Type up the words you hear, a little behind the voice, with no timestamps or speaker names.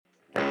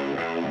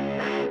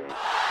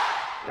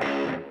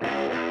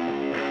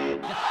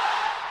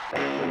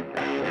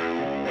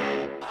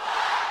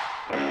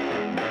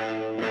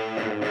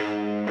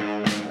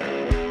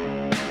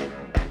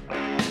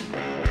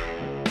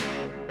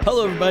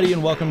Hello, everybody,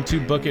 and welcome to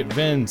Book It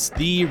Vince,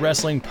 the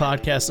wrestling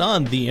podcast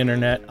on the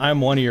internet. I'm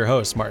one of your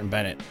hosts, Martin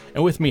Bennett,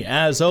 and with me,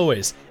 as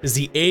always, is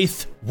the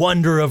eighth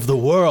wonder of the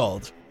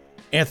world,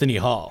 Anthony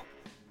Hall.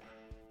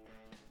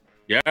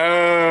 Yeah.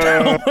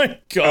 Oh my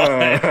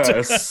god.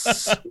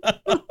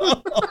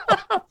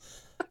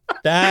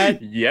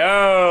 That.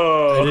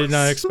 Yo. I did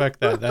not expect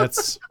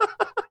that.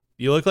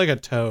 You look like a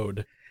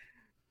toad.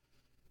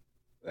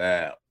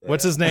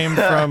 What's his name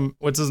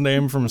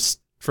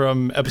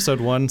from episode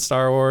 1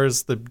 Star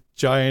Wars, the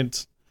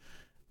giant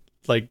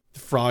like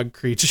frog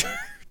creature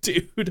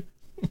dude?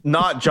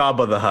 Not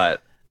Jabba the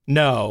Hutt.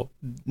 No,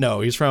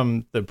 he's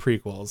from the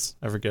prequels.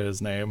 I forget his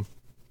name.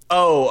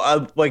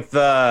 Oh,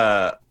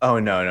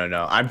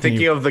 no. I'm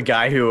thinking of the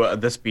guy who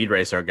the Speed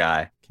Racer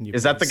guy.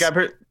 Is that the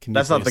guy?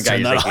 That's not the guy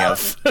you're thinking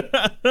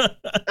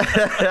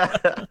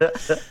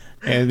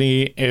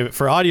of. And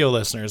for audio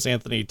listeners,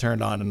 Anthony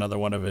turned on another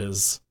one of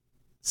his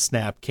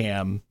snap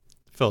cam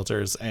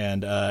filters,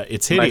 and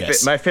it's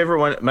hideous. My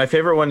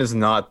favorite one is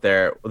not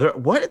there.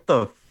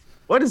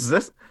 What is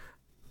this?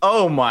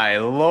 Oh my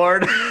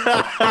lord.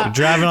 You're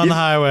driving on the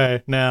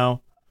highway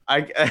now.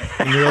 In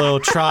your little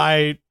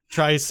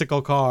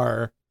tricycle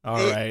car. All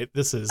right,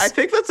 this is. I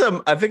think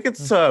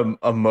it's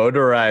a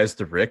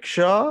motorized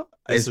rickshaw.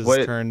 This is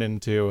turned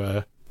into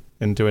a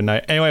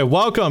night. Anyway,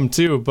 welcome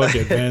to Book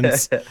It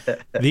Vince,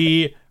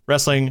 the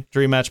wrestling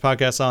dream match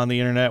podcast on the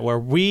internet, where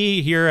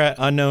we here at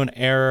Unknown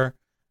Error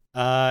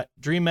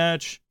dream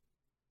matches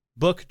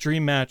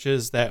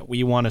that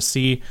we want to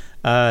see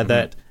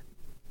that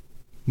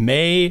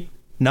may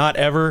not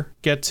ever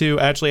get to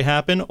actually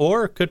happen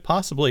or could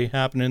possibly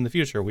happen in the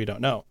future. We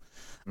don't know.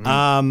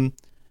 What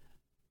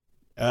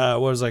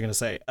was I going to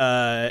say?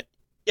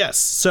 Yes.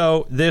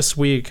 So this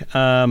week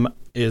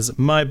is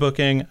my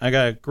booking. I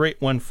got a great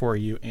one for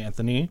you,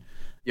 Anthony.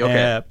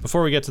 Okay.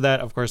 Before we get to that,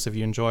 of course, if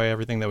you enjoy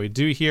everything that we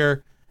do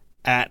here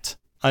at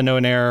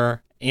Unknown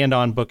Error and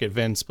on Book It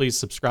Vince, please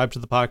subscribe to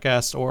the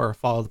podcast or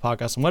follow the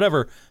podcast on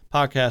whatever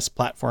podcast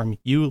platform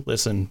you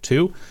listen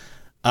to,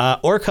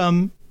 or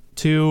come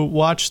to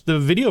watch the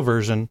video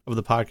version of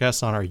the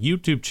podcast on our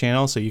YouTube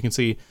channel so you can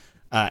see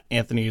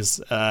Anthony's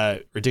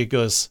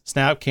ridiculous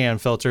snap cam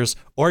filters,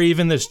 or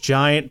even this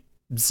giant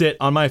zit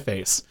on my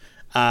face,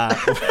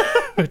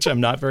 which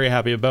I'm not very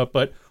happy about,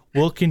 but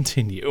we'll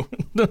continue.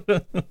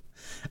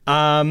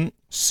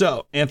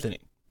 So Anthony.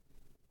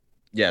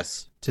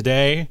 Yes.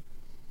 Today,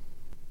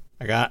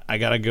 I got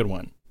a good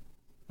one.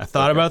 I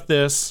thought about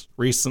this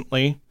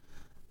recently.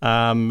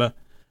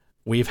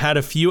 We've had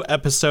a few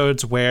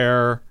episodes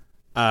where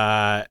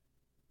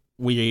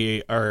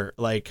we are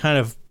like kind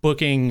of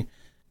booking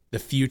the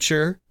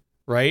future,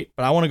 right?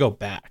 But I want to go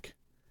back.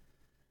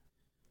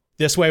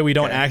 This way we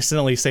don't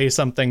accidentally say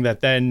something that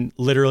then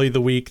literally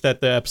the week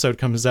that the episode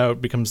comes out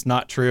becomes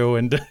not true,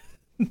 and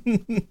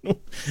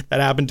that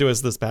happened to us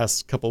this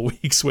past couple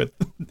weeks with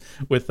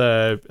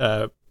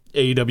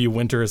AEW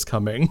Winter is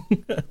Coming.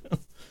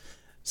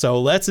 So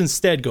let's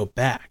instead go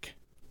back.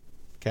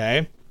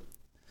 Okay?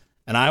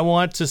 And I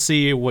want to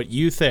see what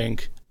you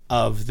think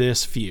of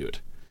this feud.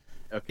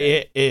 Okay.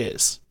 It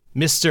is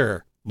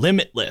Mr.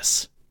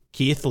 Limitless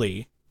Keith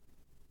Lee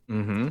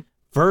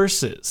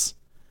versus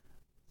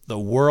the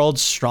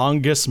world's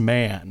strongest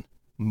man,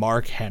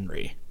 Mark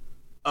Henry.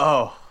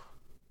 Oh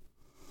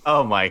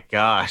my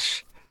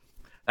gosh.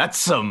 That's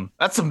some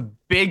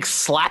big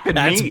slapping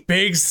meat. That's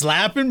big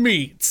slapping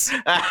meats.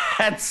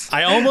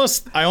 I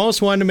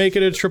almost wanted to make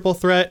it a triple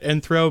threat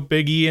and throw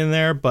Big E in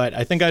there, but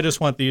I think I just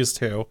want these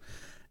two.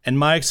 And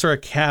my sort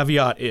of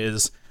caveat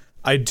is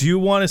I do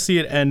want to see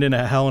it end in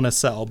a Hell in a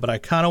Cell, but I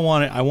kind of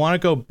want to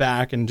go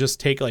back and just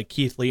take like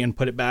Keith Lee and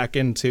put it back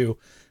into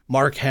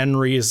Mark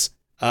Henry's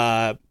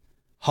Hall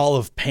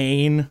of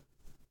Pain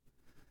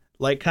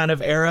like kind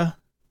of era.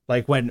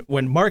 Like when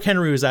Mark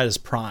Henry was at his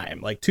prime,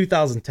 like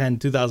 2010,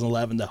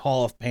 2011, the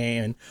Hall of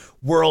Pain,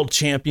 world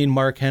champion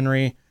Mark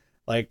Henry.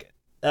 Like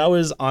that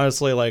was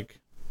honestly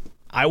like,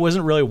 I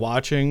wasn't really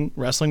watching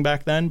wrestling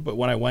back then, but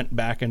when I went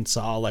back and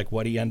saw like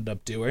what he ended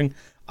up doing,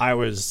 I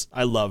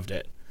loved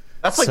it.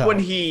 That's like when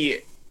he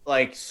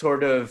like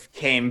sort of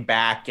came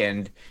back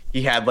and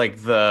he had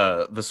like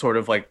the sort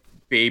of like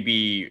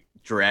baby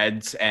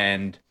dreads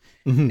and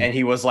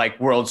he was like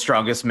world's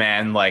strongest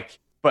man, like,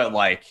 but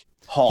like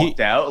hulked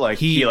out, like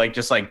he like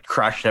just like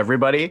crushed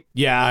everybody.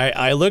 Yeah,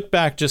 I look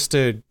back just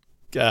to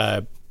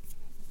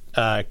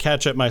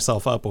catch up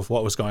myself up with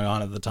what was going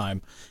on at the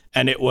time,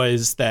 and it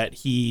was that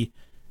he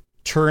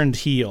turned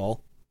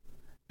heel,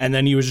 and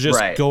then he was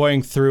just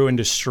going through and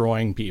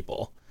destroying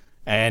people,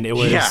 and it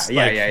was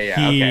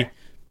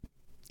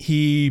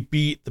he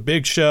beat the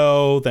Big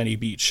Show, then he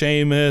beat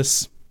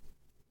Sheamus,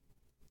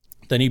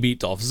 then he beat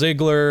Dolph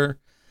Ziggler.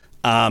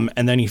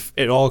 And then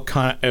it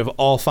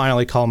all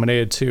finally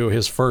culminated to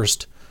his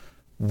first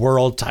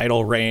world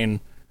title reign,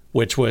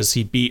 which was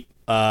he beat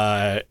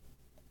Randy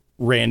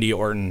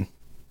Orton.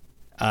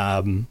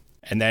 And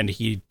then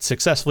he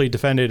successfully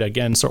defended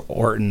against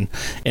Orton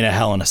in a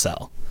Hell in a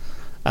Cell.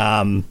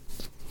 And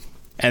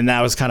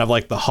that was kind of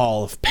like the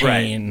Hall of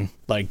Pain,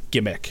 like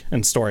gimmick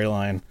and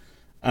storyline.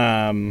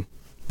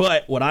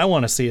 But what I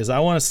want to see is I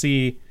want to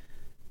see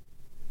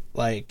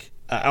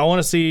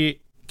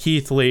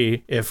Keith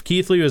Lee. If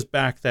Keith Lee was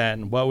back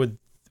then,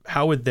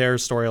 how would their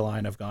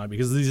storyline have gone?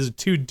 Because these are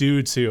two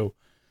dudes who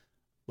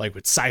like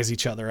would size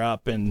each other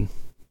up, and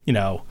you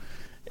know,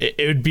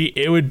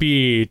 it would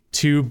be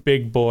two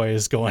big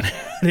boys going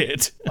at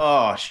it.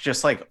 Oh, it's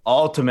just like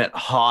ultimate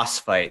hoss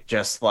fight,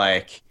 just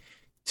like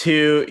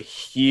two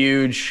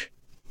huge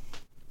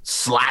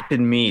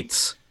slapping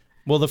meats.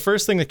 Well, the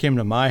first thing that came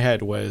to my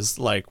head was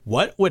like,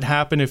 what would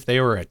happen if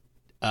they were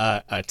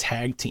a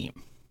tag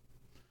team?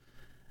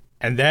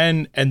 And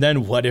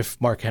then what if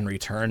Mark Henry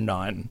turned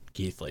on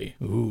Keith Lee?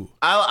 Ooh,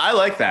 I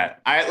like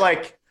that. I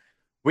like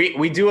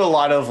we do a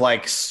lot of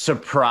like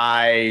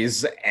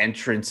surprise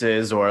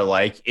entrances or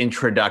like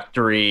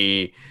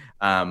introductory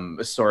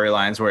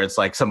storylines where it's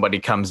like somebody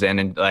comes in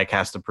and like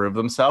has to prove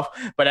themselves.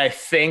 But I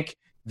think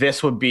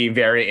this would be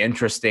very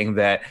interesting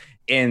that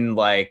in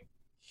like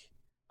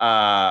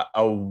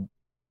in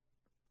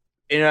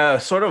a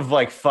sort of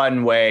like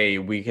fun way,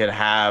 we could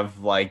have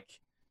like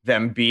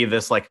them be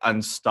this like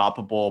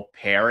unstoppable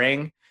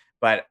pairing,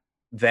 but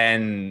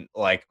then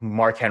like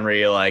Mark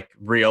Henry like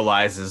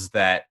realizes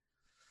that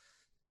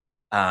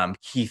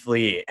Keith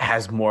Lee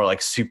has more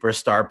like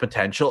superstar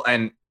potential,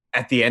 and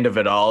at the end of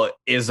it all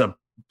is a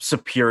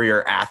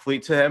superior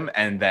athlete to him,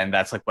 and then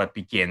that's like what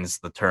begins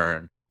the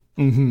turn.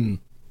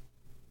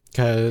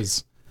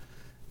 Because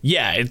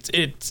yeah,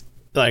 it's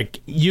like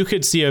you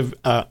could see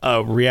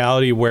a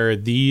reality where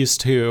these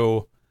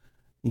two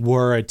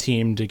were a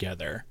team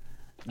together.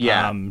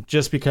 Yeah.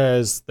 Just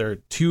because they're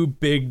two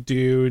big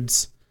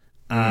dudes.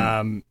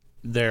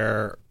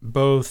 They're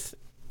both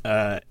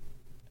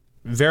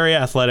very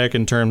athletic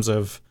in terms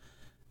of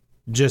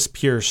just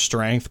pure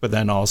strength, but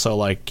then also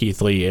like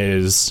Keith Lee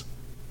is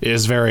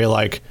very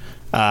like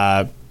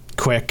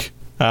quick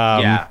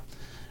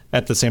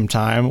at the same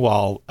time,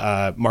 while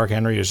Mark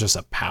Henry is just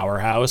a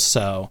powerhouse.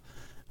 So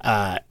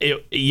I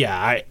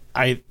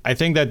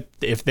think that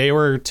if they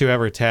were to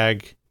ever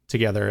tag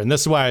together, and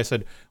this is why I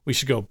said we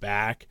should go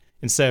back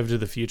instead of to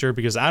the future,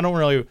 because I don't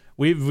really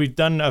we've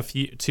done a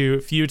few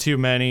too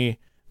many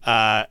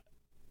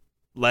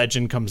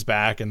Legend comes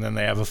back and then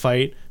they have a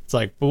fight. It's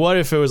like, but what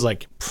if it was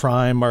like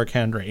prime Mark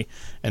Henry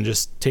and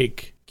just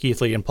take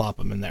Keith Lee and plop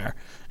him in there?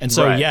 And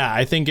so yeah,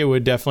 I think it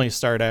would definitely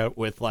start out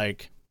with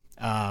like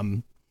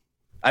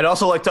I'd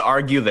also like to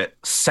argue that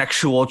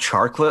sexual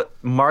chocolate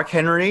Mark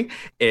Henry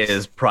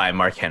is prime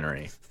Mark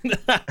Henry.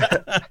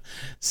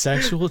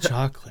 Sexual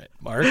chocolate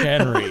Mark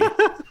Henry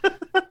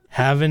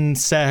having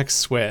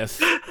sex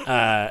with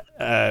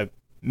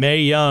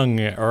Mae Young,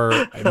 or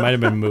it might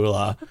have been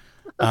Moolah,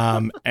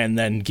 and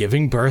then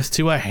giving birth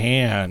to a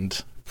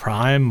hand.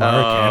 Prime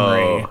Mark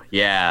Henry.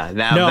 Yeah.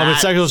 Now but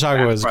sexual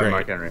chocolate was great.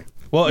 Mark Henry.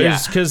 Well, it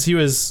was because he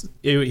was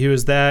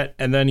that,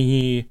 and then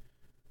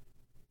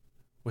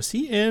was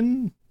he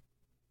in?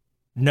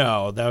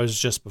 No, that was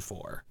just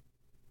before.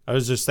 I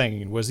was just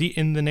thinking, was he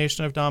in the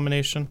Nation of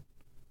Domination?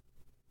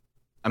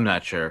 I'm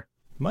not sure.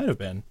 Might have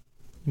been.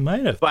 He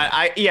might have. But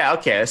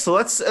okay. So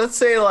let's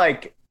say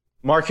like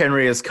Mark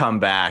Henry has come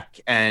back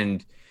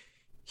and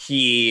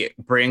he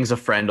brings a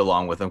friend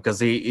along with him because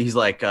he's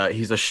like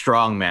he's a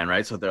strong man,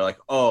 right? So they're like,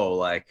 oh,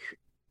 like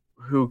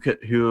who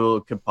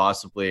could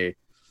possibly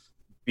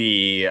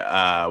be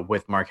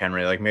with Mark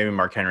Henry? Like maybe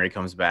Mark Henry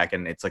comes back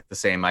and it's like the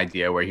same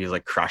idea where he's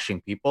like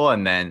crushing people,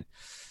 and then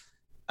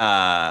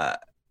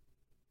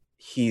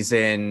he's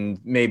in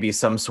maybe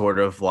some sort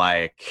of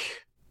like.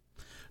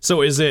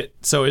 So is it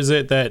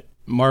that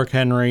Mark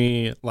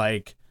Henry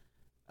like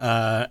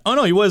oh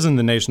no, he was in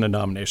the Nation of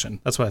Domination.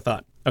 That's what I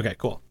thought. Okay,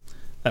 cool.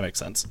 That makes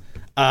sense.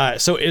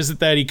 So is it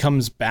that he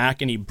comes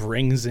back and he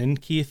brings in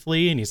Keith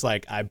Lee and he's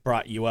like, I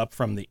brought you up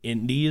from the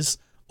Indies?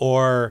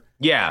 Or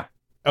yeah.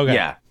 Okay.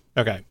 Yeah.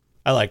 Okay.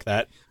 I like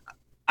that.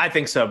 I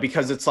think so,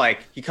 because it's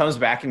like he comes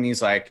back and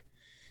he's like,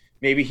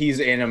 maybe he's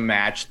in a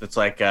match that's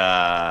like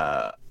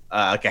a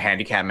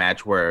handicap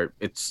match where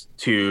it's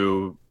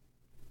two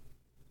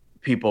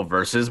people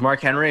versus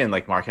Mark Henry, and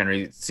like Mark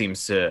Henry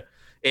seems to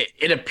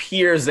it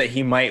appears that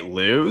he might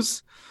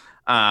lose,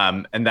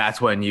 and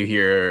that's when you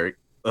hear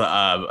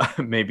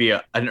maybe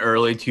an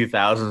early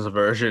 2000s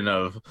version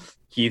of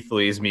Keith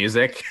Lee's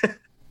music.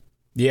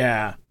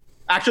 Yeah,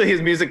 actually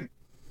his music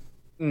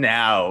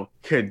now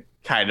could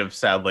kind of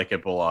sound like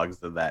it belongs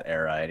to that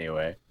era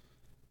anyway.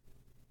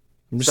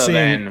 I'm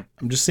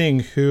just seeing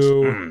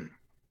who.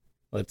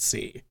 Let's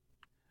see.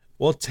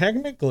 Well,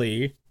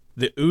 technically,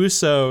 the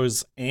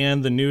Usos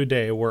and the New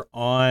Day were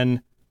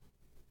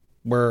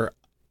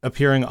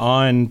appearing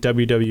on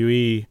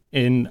WWE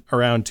in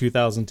around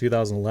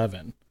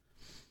 2011.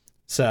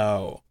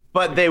 So,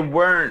 but they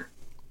weren't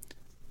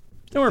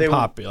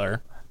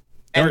popular.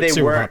 They weren't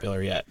super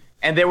popular yet.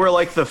 And they were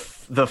like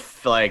the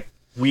like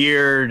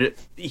weird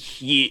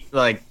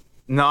like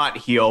not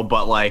heel,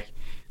 but like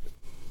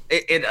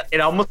it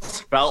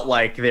almost felt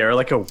like they're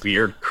like a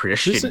weird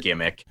Christian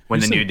gimmick when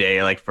the New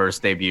Day like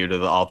first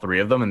debuted all three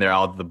of them, and they're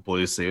all the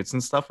blue suits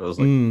and stuff. It was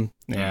like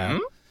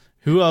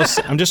Who else?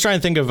 I'm just trying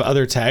to think of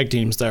other tag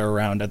teams that were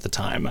around at the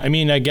time. I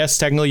mean, I guess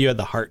technically you had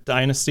the Hart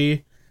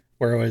Dynasty,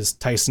 where it was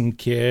Tyson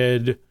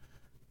Kidd.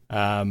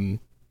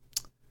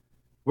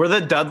 Were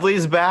the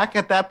Dudleys back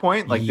at that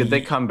point? Like, did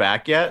they come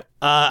back yet?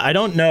 I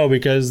don't know,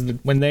 because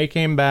when they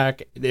came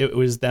back, it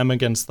was them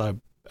against the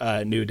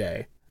New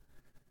Day.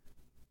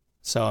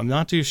 So I'm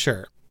not too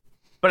sure.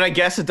 But I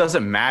guess it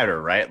doesn't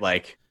matter, right?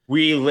 Like,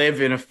 we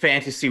live in a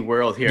fantasy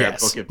world here at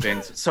Book of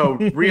Vince. So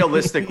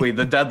realistically,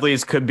 the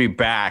Dudleys could be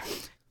back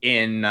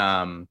in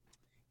the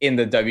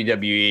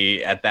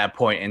WWE at that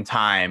point in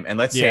time. And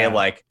let's say,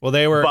 like, well,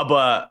 they were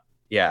Bubba.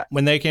 Yeah.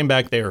 When they came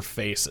back, they were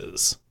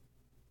faces.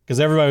 Because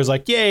everybody was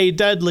like, yay,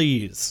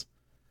 Dudleys.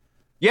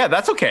 Yeah,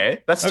 that's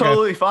okay. That's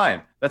totally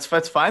fine. That's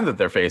fine that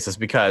they're faces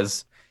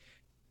because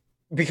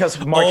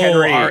Mark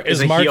Henry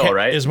is a heel,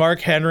 right? Is Mark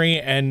Henry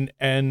and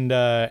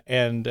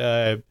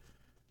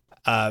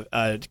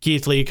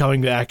Keith Lee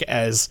coming back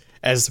as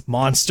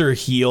monster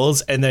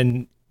heels, and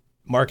then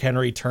Mark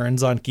Henry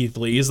turns on Keith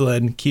Lee, so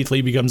then Keith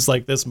Lee becomes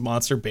like this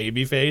monster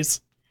baby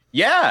face?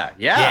 Yeah,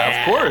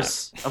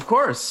 of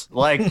course.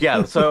 Like,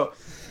 yeah, so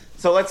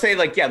let's say,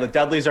 like, yeah, the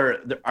Dudleys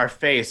are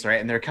face, right?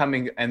 And they're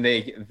coming, and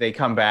they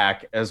come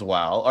back as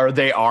well, or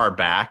they are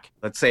back.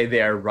 Let's say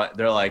they're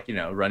like, you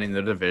know, running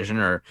the division,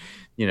 or,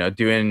 you know,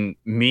 doing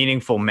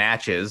meaningful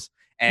matches.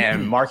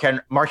 And Mark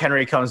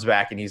Henry comes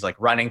back, and he's like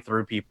running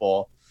through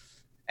people,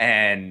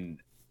 and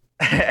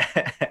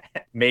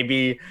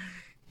maybe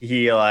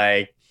he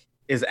like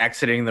is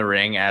exiting the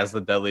ring as the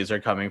Dudleys are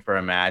coming for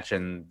a match,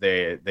 and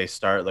they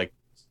start like,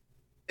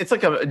 it's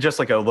like just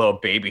like a little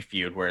baby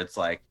feud where it's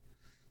like,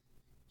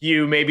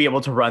 you may be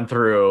able to run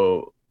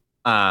through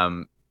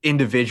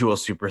individual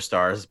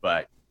superstars,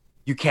 but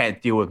you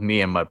can't deal with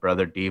me and my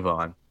brother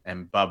Devon.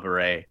 And Bubba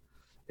Ray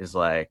is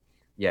like,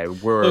 yeah,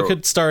 it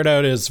could start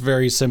out as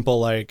very simple,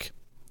 like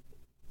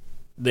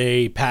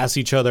they pass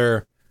each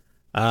other,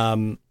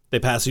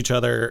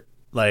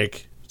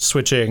 like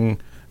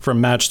switching from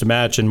match to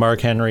match, and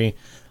Mark Henry,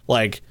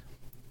 like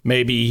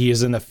maybe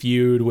he's in a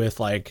feud with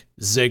like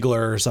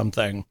Ziggler or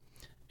something,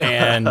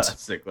 and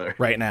Ziggler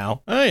right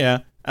now. Oh yeah.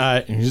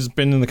 He's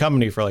been in the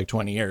company for like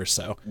 20 years,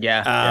 so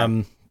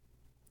and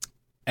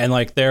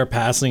like they're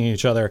passing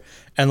each other,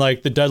 and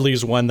like the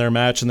Dudleys won their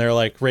match, and they're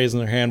like raising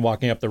their hand,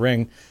 walking up the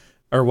ramp,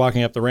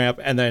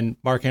 and then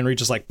Mark Henry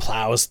just like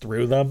plows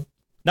through them,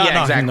 not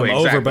knocking them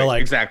over, but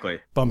like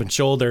bumping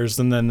shoulders,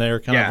 and then they're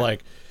kind of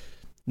like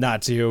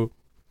not too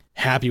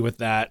happy with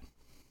that,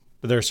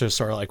 but they're just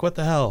sort of like, what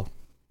the hell?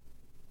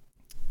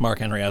 Mark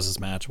Henry has his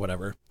match,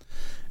 whatever,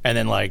 and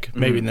then like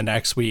maybe in the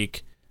next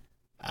week,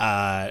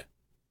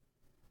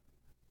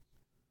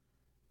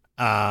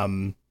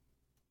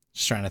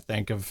 just trying to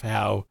think of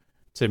how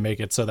to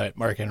make it so that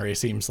Mark Henry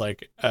seems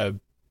like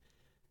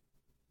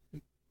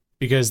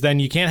because then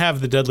you can't have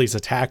the Dudleys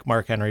attack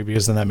Mark Henry,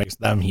 because then that makes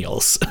them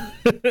heels.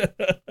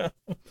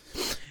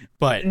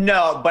 But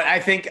I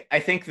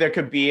think there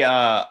could be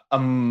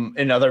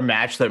another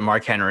match that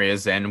Mark Henry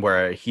is in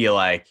where he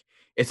like,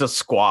 it's a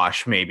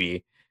squash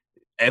maybe,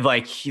 and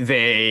like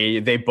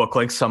they book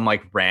like some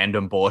like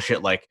random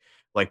bullshit like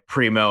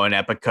Primo and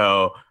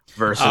Epico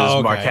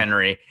versus Mark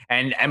Henry,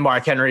 and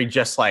Mark Henry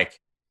just like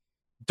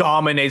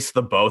dominates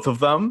the both of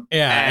them.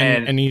 Yeah,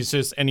 and he's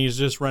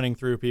just running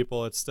through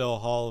people. It's still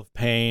Hall of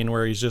Pain,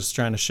 where he's just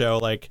trying to show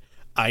like,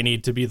 I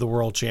need to be the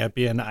world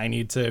champion.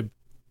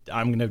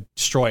 I'm gonna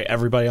destroy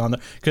everybody on the,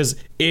 because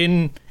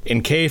in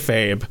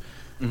kayfabe,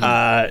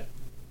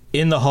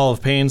 in the Hall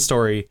of Pain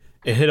story,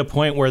 it hit a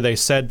point where they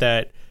said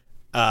that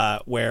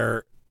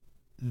where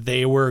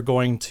they were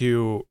going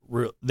to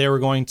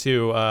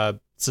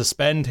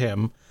suspend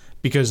him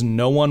because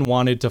no one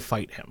wanted to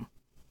fight him.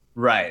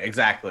 Right,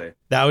 exactly.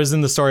 That was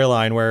in the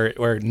storyline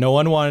where no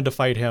one wanted to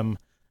fight him.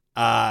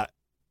 So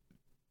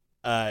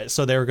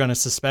they were going to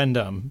suspend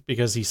him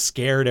because he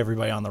scared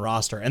everybody on the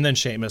roster. And then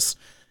Sheamus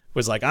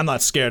was like, I'm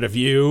not scared of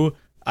you.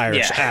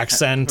 Irish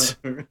accent,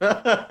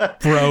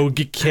 brogue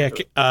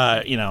kick,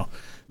 you know.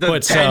 The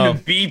 10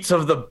 beats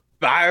of the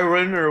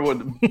Byron or what?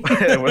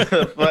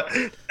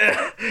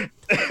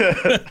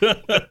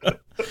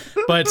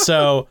 But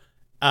so,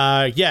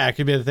 yeah, it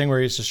could be the thing where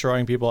he's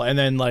destroying people, and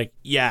then like,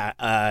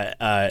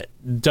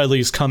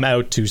 Dudley's come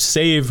out to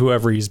save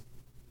whoever he's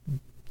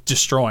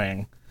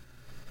destroying,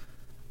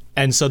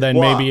 and so then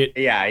maybe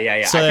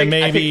So then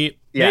maybe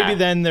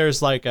then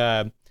there's like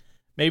a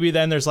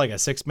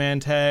 6-man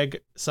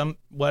tag,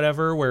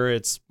 whatever, where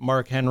it's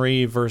Mark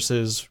Henry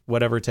versus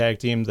whatever tag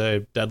team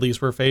the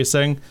Dudleys were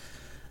facing.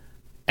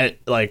 And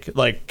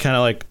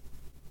the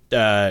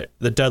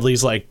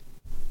Dudleys like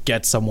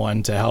get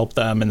someone to help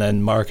them, and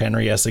then Mark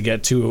Henry has to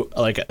get to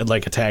like a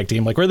tag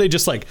team, like where they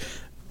just like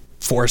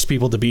force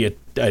people to be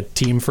a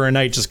team for a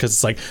night, just because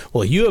it's like,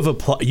 well, you have a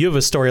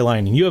storyline,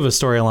 and you have a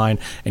storyline,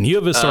 and you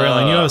have a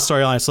storyline, you have a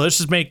storyline, so let's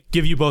just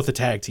give you both a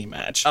tag team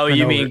match. Oh,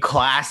 you mean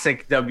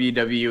classic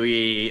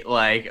WWE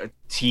like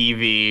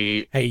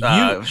TV? Hey,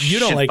 you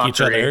don't like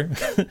each other.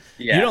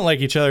 Yeah. You don't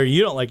like each other.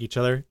 You don't like each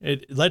other.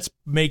 Let's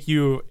make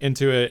you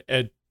into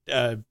a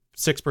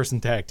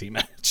 6-person tag team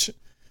match.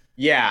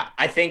 Yeah,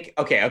 I think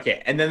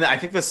okay. And then I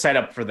think the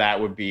setup for that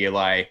would be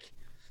like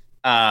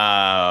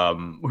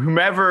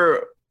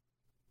whomever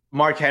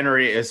Mark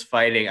Henry is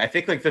fighting. I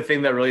think like the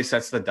thing that really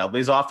sets the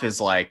Dudleys off is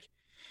like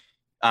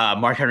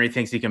Mark Henry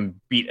thinks he can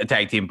beat a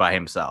tag team by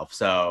himself.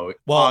 So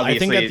well, I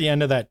think at the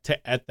end of that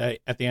at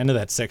the end of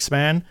that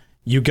 6-man,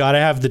 you got to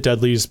have the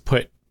Dudleys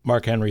put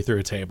Mark Henry through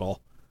a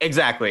table.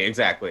 Exactly.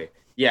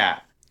 Yeah.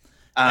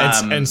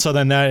 And so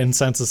then that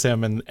incenses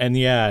him, and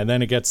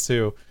then it gets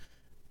to,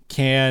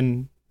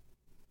 can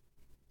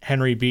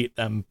Henry beat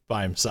them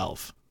by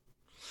himself?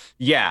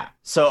 Yeah.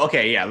 So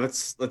okay, yeah.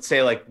 Let's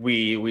say like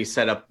we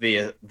set up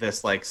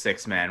this like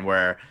 6-man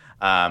where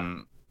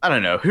I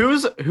don't know who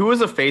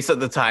was a face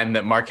at the time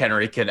that Mark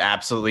Henry could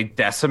absolutely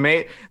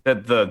decimate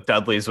that the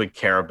Dudleys would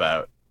care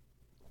about.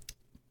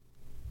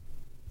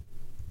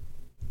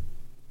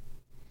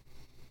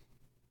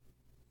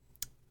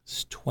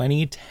 It's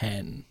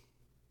 2010.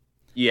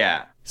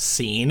 Yeah.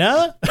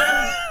 Cena?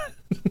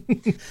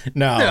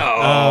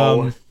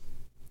 No.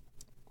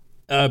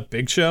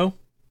 Big Show?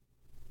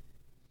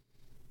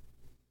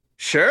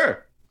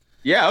 Sure.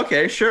 Yeah,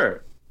 okay,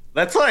 sure.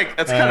 That's kind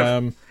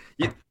of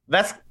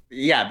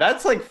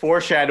that's like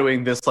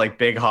foreshadowing this like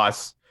big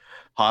Haas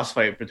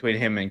fight between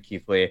him and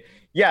Keith Lee.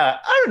 Yeah,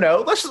 I don't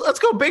know. Let's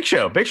go Big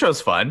Show. Big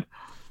Show's fun.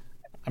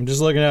 I'm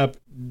just looking up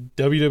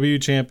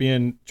WWE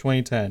champion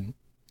 2010.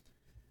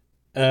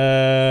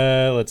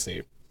 Let's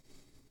see.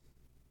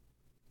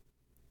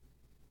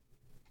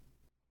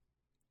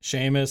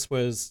 Sheamus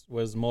was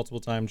multiple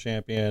time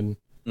champion.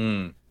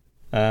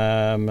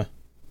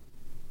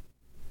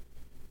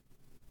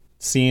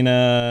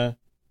 Cena.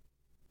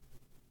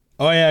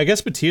 Oh yeah, I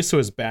guess Batista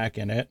was back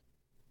in it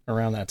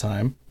around that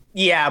time.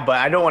 Yeah, but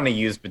I don't want to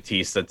use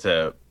Batista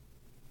to,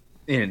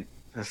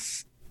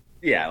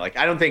 yeah, like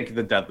I don't think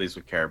the Dudleys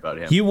would care about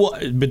him.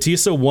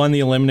 Batista won the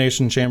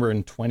Elimination Chamber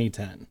in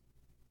 2010.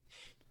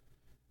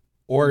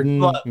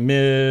 Orton,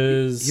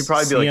 Miz, he'd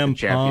probably be CM like the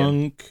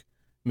champion. Punk,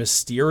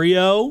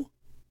 Mysterio.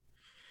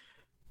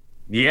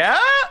 Yeah,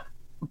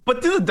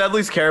 but do the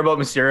Dudleys care about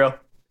Mysterio?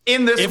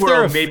 In this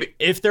world, maybe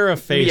if they're a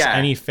face,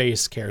 any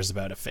face cares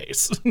about a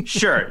face.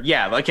 Sure,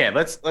 yeah, okay.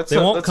 Let's they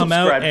won't come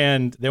out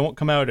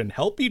and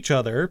help each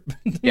other.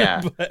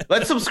 Yeah,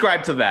 let's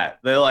subscribe to that.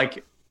 They're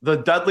like the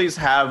Dudleys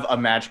have a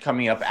match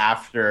coming up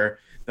after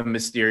the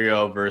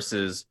Mysterio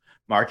versus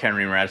Mark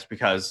Henry match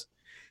because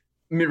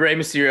Rey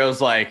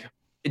Mysterio's like,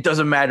 it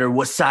doesn't matter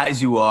what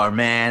size you are,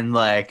 man.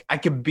 Like I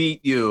can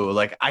beat you.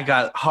 Like I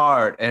got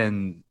heart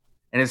and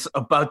it's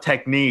about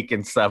technique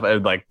and stuff.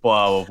 And like,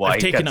 blah, blah, blah. I've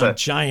taken on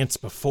giants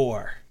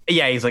before.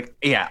 Yeah, he's like,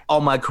 yeah,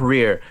 all my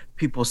career,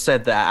 people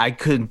said that I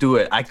couldn't do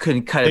it. I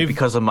couldn't cut it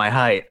because of my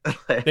height.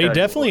 They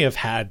definitely have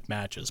had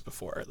matches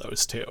before,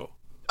 those two.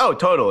 Oh,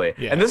 totally.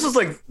 Yeah. And this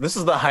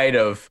is the height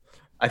of,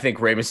 I think,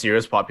 Rey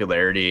Mysterio's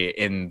popularity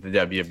in the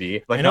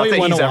WWE. Like, I know he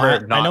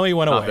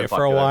went away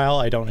for a while.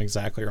 I don't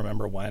exactly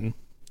remember when.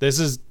 This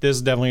is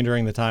definitely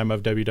during the time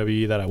of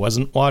WWE that I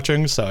wasn't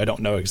watching, so I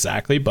don't know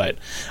exactly, but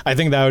I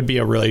think that would be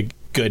a really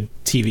good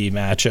TV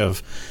match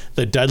of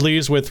the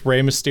Dudleys with Rey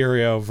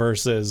Mysterio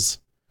versus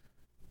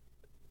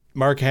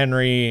Mark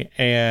Henry,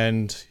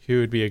 and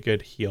who would be a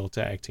good heel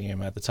tag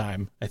team at the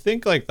time. I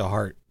think like the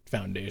Hart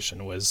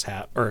Foundation was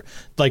or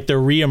like the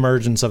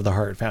reemergence of the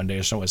Hart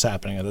Foundation was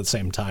happening at the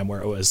same time,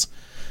 where it was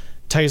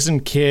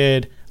Tyson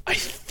Kidd. I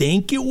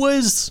think it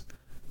was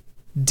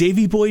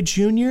Davey Boy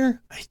Jr.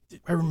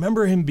 I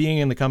remember him being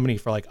in the company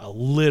for like a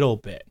little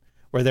bit,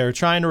 where they were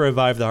trying to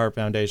revive the Hart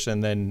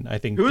Foundation. Then I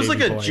think who was like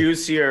a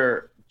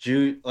juicier,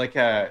 who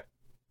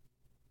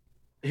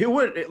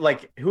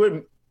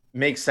would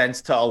make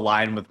sense to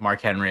align with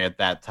Mark Henry at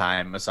that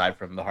time, aside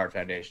from the Hart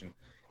Foundation,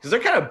 because they're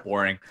kind of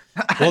boring.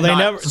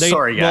 Well,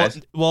 sorry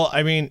guys. Well,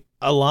 I mean,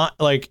 a lot.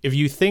 Like if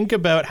you think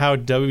about how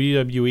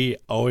WWE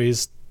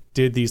always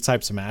did these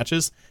types of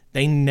matches,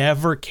 they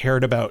never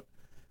cared about.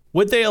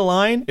 Would they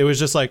align? It was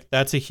just like,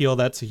 that's a heel,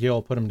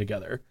 put them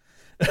together.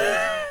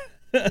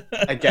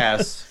 I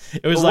guess.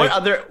 It was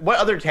what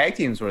other tag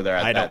teams were there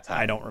at that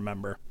time? I don't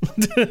remember.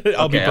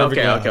 I'll be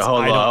perfectly honest.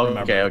 Hold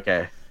on.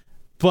 Okay.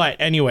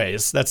 But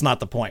anyways, that's not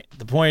the point.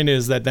 The point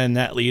is that then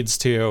that leads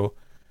to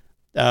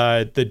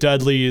the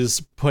Dudleys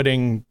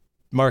putting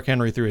Mark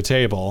Henry through a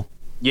table.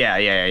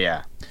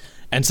 Yeah.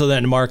 And so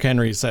then Mark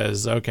Henry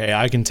says, okay,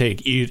 I can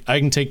take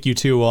you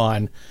two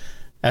on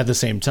at the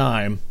same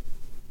time.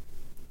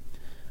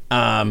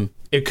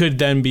 It could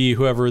then be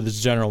whoever the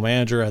general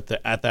manager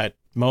at that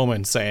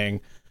moment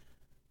saying,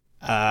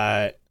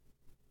 well,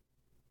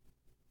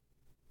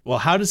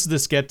 how does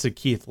this get to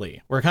Keith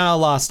Lee? We're kind of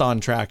lost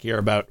on track here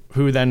about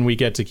who then we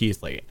get to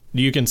Keith Lee.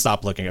 You can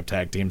stop looking up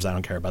tag teams. I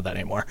don't care about that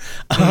anymore.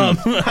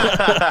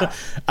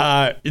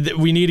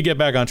 We need to get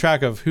back on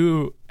track of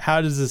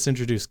how does this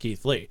introduce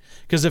Keith Lee?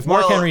 Because if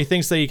Mark Henry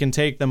thinks that he can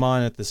take them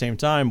on at the same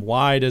time,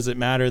 why does it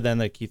matter then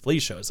that Keith Lee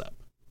shows up?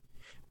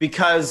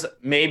 Because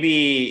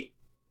maybe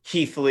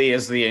Keith Lee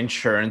is the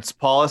insurance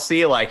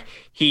policy. Like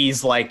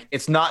he's like,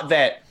 it's not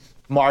that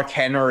Mark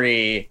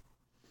Henry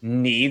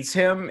needs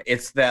him.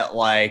 It's that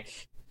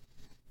like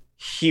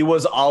he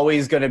was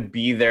always going to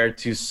be there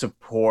to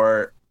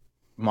support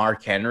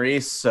Mark Henry,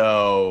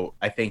 so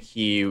I think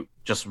he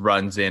just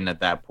runs in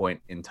at that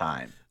point in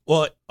time.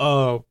 Well,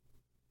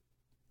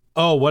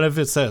 what if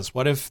it says,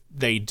 what if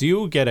they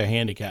do get a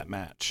handicap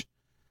match?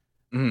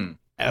 Mm.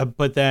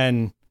 But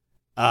then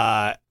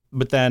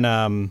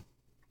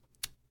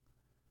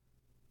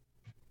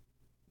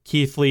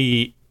Keith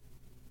Lee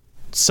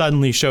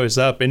suddenly shows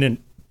up and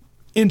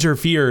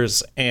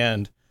interferes,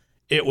 and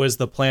it was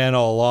the plan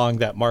all along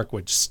that Mark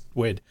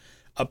would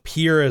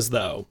appear as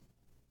though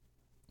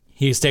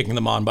he's taking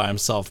them on by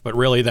himself, but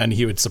really then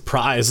he would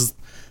surprise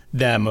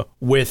them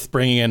with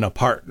bringing in a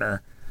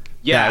partner.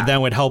 Yeah, that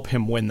then would help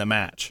him win the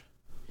match.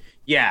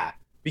 Yeah,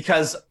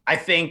 because I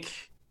think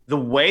the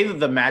way that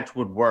the match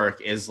would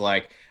work is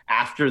like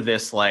after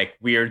this like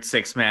weird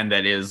 6-man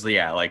that is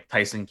like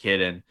Tyson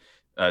Kidd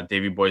and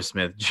Davey Boy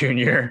Smith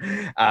Jr.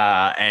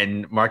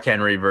 And Mark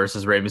Henry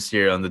versus Rey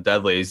Mysterio and the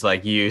Dudleys.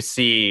 Like you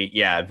see,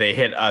 they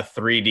hit a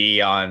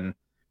 3D on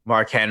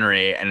Mark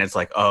Henry, and it's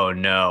like, oh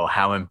no,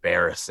 how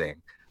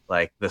embarrassing!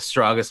 Like the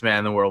strongest man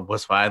in the world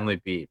was finally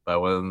beat by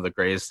one of the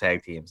greatest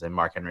tag teams, and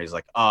Mark Henry's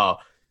like, oh,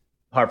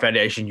 Heart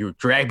Foundation, you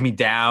dragged me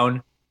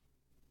down.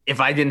 If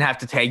I didn't have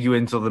to tag you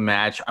into the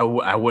match, I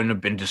wouldn't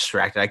have been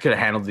distracted. I could have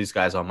handled these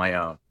guys on my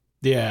own.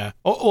 Yeah.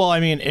 Oh, well, I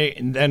mean,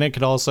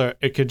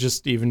 it could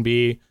just even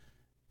be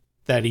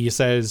that he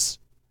says,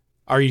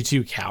 are you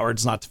two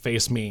cowards not to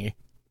face me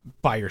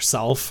by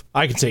yourself?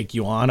 I could take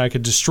you on. I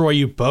could destroy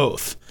you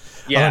both.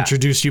 Yeah. I'll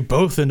introduce you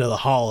both into the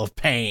Hall of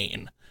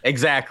Pain.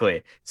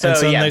 Exactly. So,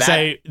 and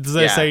so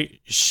they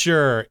say,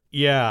 sure,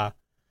 yeah.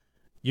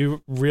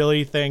 You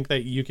really think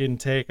that you can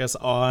take us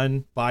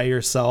on by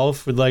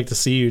yourself? We'd like to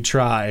see you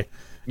try.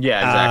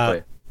 Yeah,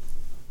 exactly.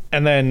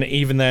 And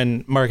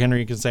then Mark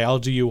Henry can say, I'll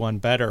do you one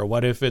better.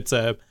 What if it's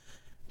a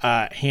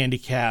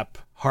handicap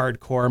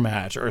hardcore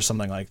match or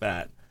something like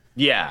that?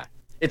 Yeah.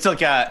 It's like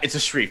it's a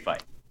street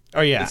fight.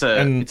 Oh yeah. It's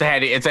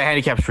a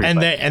handicap street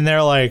fight. And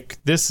they're like,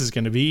 this is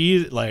going to be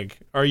easy. Like,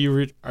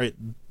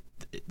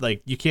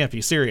 like, you can't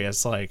be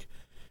serious. Like,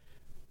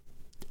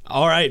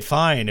 all right,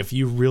 fine. If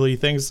you really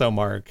think so,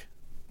 Mark.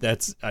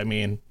 I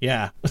mean,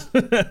 yeah.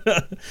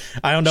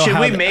 I don't know. Should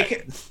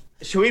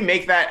we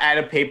make that at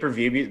a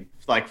pay-per-view,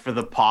 like for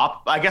the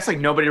pop? I guess like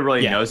nobody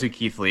really knows who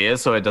Keith Lee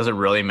is, so it doesn't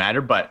really matter.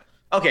 But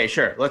okay,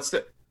 sure. Let's do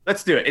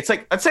it. It's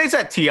like, let's say it's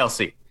at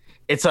TLC.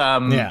 It's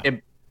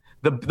the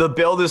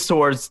build is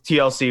towards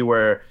TLC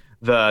where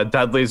the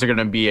Dudleys are going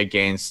to be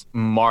against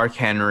Mark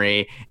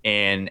Henry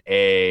in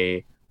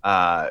a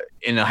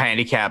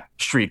handicap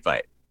street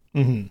fight,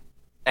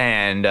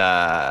 and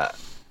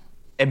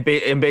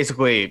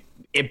basically.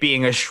 It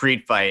being a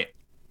street fight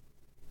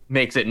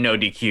makes it no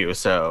DQ.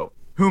 So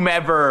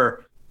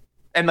whomever,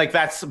 and like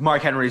that's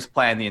Mark Henry's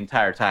plan the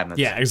entire time.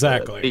 That's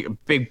exactly.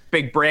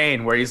 Big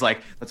brain where he's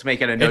like, let's make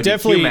it a no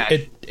DQ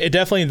match. It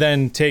definitely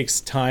then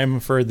takes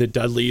time for the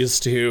Dudleys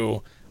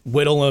to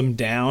whittle him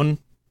down.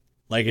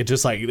 Like it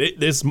just like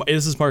this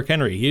is Mark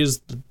Henry. He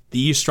is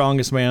the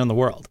strongest man in the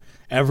world.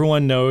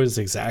 Everyone knows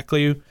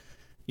exactly,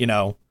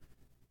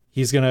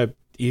 he's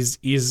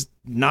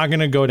not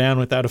gonna go down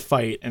without a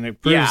fight, and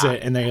it proves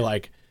it. And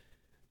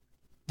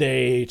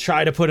they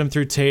try to put him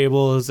through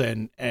tables,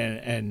 and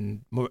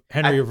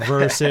Henry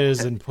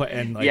reverses and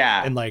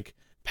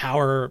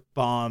power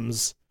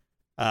bombs,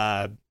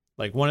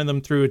 like one of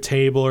them through a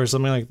table or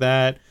something like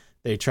that.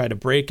 They try to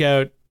break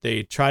out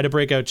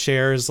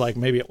chairs. Like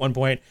maybe at one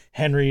point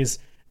Henry's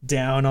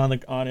down on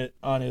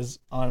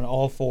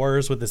all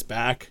fours with his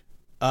back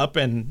up,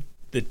 and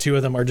the two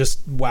of them are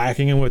just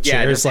whacking him with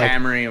chairs, just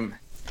hammering him.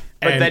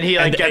 But then he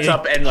gets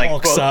up and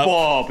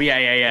boom.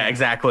 Yeah,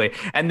 exactly.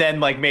 And then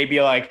maybe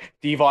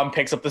Devon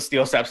picks up the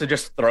steel steps and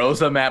just throws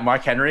them at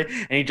Mark Henry,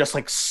 and he just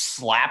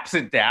slaps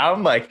it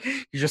down.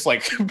 He's just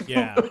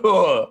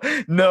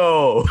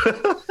no.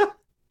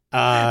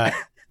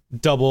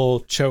 Double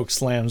choke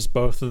slams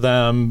both of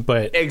them,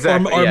 but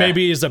exactly, or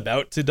maybe he's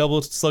about to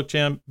double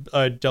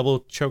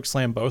choke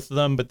slam both of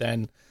them, but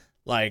then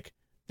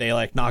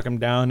they knock him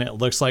down. It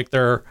looks like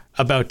they're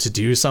about to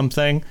do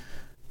something.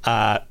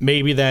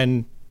 Maybe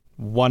then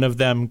one of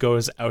them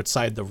goes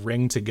outside the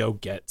ring to go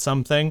get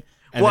something,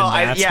 and then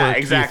that's where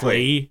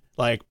exactly.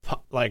 Keith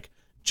Lee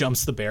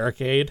jumps the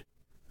barricade.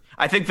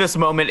 I think this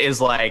moment is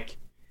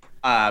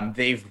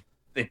they've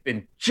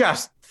been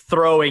just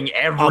throwing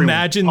every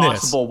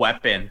possible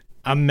weapon.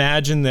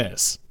 Imagine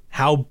this.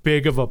 How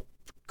big of a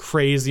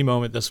crazy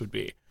moment this would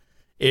be.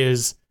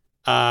 Is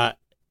Mark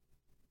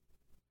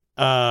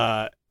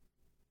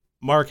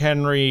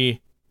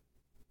Henry.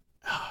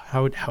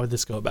 How would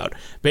this go about?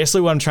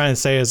 Basically, what I'm trying to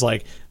say is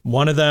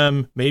one of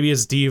them, maybe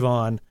it's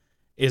Devon,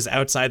 is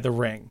outside the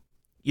ring,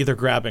 either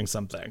grabbing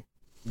something.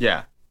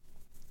 Yeah.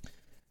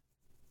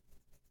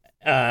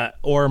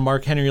 Or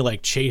Mark Henry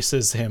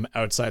chases him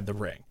outside the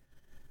ring,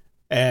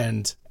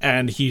 and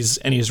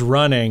he's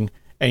running,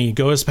 and he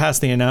goes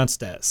past the announce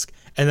desk,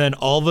 and then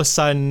all of a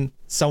sudden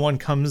someone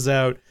comes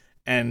out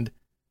and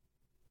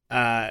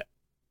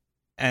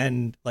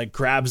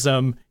grabs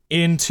him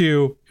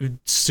into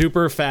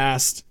super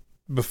fast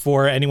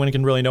before anyone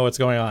can really know what's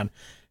going on,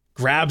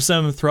 grabs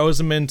him, throws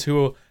him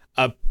into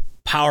a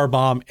power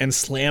bomb, and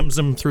slams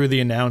him through the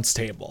announce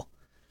table.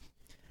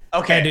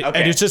 Okay,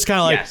 and it's just kind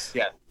of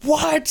like,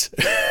 what?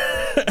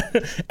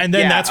 And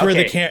then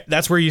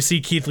that's where you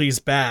see Keith Lee's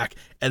back,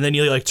 and then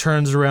he like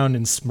turns around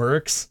and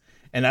smirks,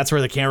 and that's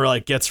where the camera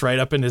like gets right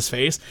up in his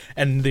face,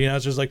 and the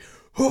announcer's like,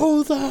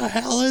 who the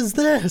hell is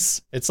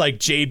this? It's like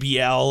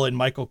JBL and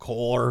Michael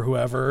Cole or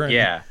whoever.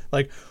 And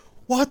like,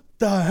 what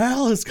the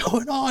hell is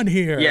going on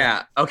here?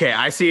 Yeah. Okay,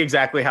 I see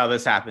exactly how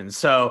this happens.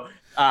 So,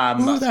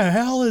 who the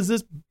hell is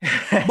this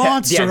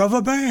monster of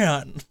a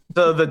man?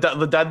 So the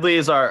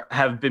Dudleys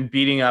have been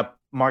beating up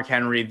Mark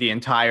Henry the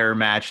entire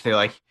match.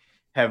 They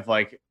have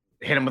hit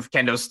him with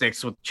kendo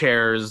sticks, with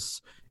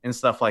chairs and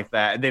stuff like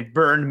that. They've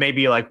burned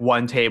maybe like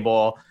one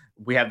table.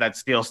 We have that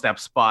steel step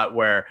spot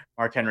where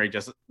Mark Henry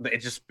just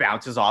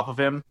bounces off of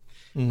him.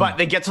 But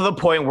they get to the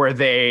point where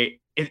it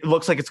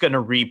looks like it's going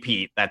to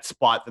repeat that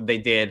spot that they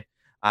did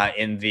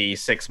in the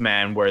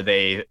 6-man where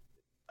they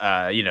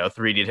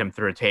 3D'd him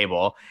through a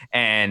table,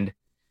 and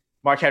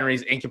Mark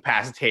Henry's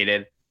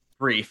incapacitated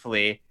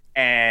briefly,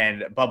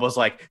 and Bubba's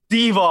like,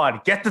 Devon,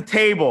 get the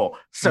table.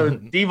 So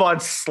Devon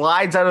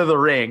slides out of the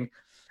ring,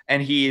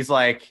 and he's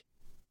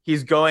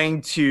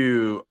going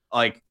to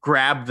like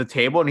grab the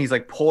table, and he's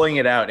like pulling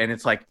it out, and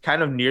it's like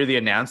kind of near the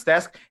announce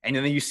desk, and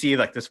then you see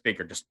like this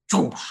figure just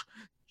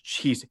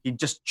he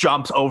just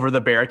jumps over the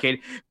barricade,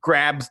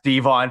 grabs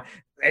Devon,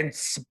 and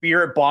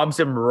spirit bombs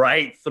him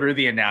right through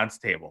the announce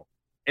table.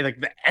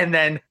 And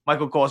then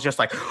Michael Cole's just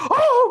like,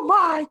 oh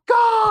my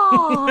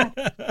God.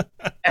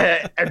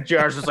 and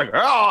JR's just like,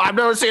 oh, I've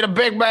never seen a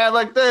big man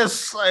like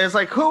this. It's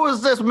like, who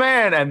is this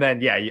man? And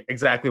then,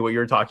 exactly what you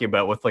were talking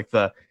about with like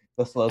the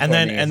slow. And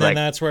then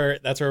that's where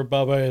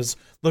Bubba is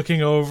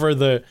looking over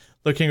the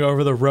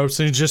ropes,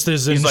 and he just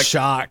is in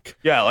shock.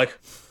 Yeah. Like,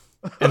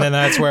 and then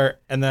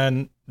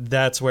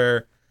that's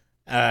where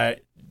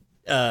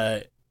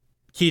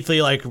Keith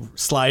Lee like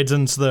slides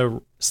into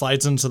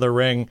the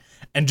ring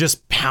and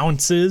just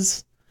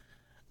pounces.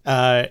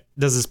 Does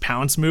his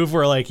pounce move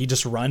where like he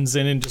just runs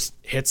in and just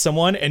hits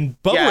someone?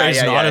 And Bubba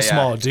Ray's not a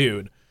small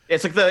dude.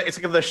 It's like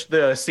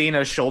the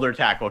Cena shoulder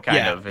tackle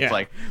kind of. It's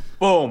like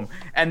boom,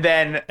 and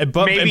then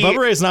Bubba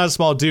Ray's not a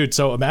small dude.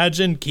 So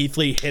imagine Keith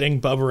Lee hitting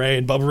Bubba Ray,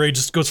 and Bubba Ray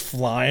just goes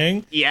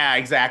flying. Yeah,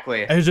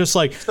 exactly. And it's just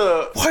like,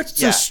 what's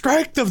the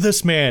strength of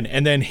this man?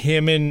 And then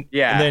him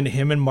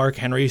and Mark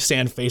Henry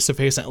stand face to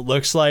face, and it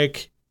looks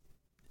like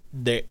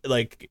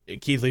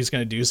Keith Lee's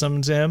gonna do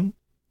something to him.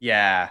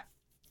 Yeah.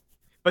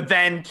 But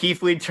then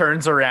Keith Lee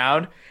turns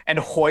around and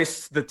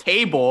hoists the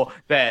table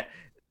that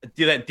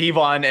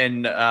Devon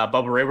and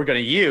Bubba Ray were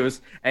going to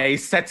use, and he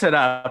sets it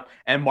up,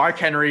 and Mark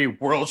Henry,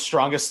 world's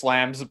strongest,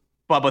 slams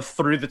Bubba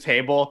through the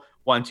table.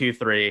 1, 2,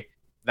 3.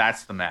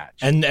 That's the match.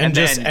 And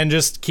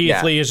just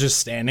Keith Lee is just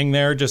standing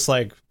there, just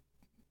like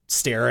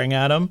staring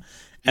at him.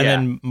 And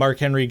then Mark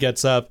Henry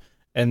gets up,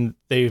 and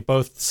they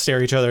both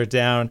stare each other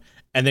down.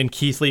 And then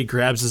Keith Lee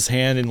grabs his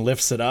hand and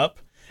lifts it up.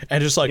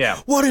 And just like,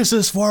 what is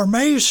this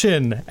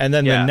formation? And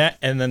then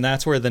then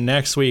that's where the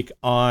next week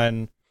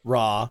on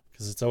Raw,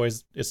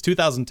 because it's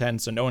 2010,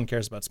 so no one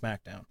cares about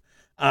SmackDown.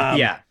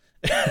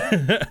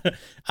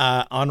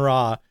 On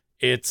Raw,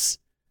 it's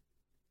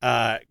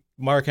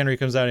Mark Henry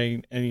comes out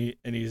and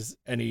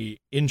he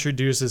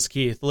introduces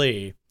Keith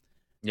Lee.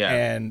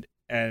 Yeah.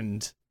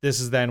 And this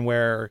is then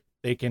where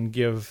they can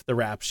give the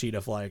rap sheet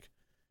of like,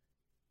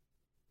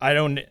 I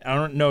don't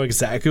know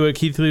exactly what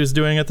Keith Lee was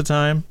doing at the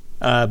time.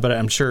 But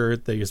I'm sure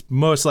that he's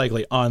most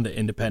likely on the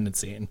independent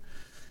scene.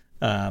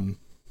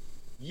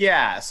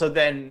 So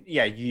then,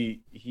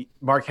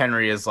 Mark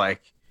Henry is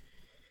like,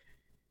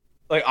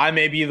 I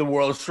may be the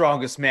world's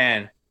strongest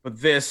man, but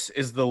this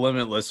is the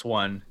limitless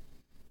one,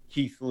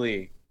 Keith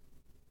Lee.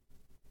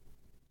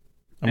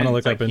 I'm gonna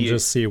look up and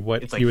just see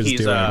what he was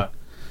doing.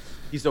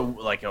 He's a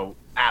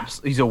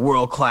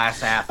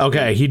world-class athlete.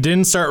 Okay, he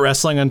didn't start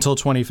wrestling until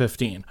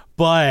 2015,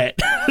 but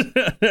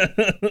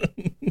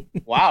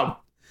wow.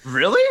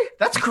 Really?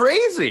 That's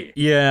crazy.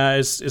 Yeah,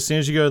 as soon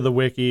as you go to the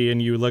wiki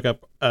and you look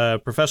up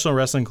professional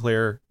wrestling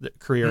career,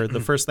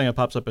 the first thing that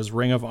pops up is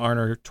Ring of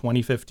Honor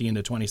 2015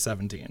 to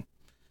 2017.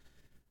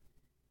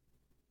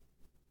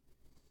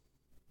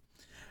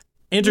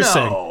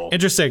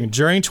 Interesting.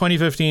 During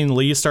 2015,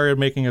 Lee started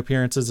making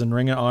appearances in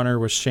Ring of Honor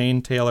with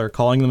Shane Taylor,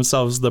 calling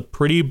themselves the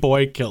Pretty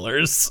Boy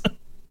Killers.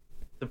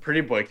 The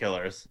Pretty Boy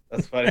Killers.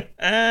 That's funny.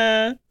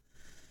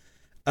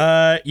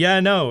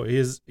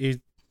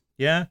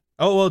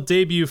 Oh, well,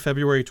 debut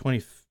February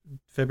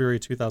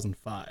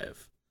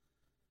 2005.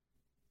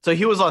 So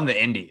he was on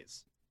the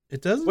Indies.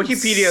 It doesn't.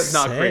 Wikipedia is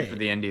not great for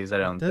the Indies, I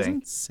don't think. It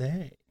doesn't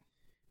say.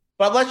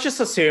 But let's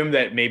just assume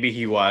that maybe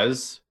he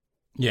was.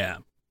 Yeah.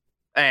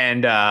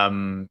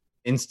 And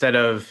instead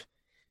of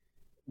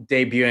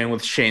debuting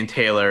with Shane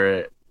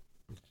Taylor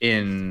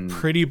in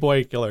Pretty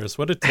Boy Killers,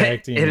 what a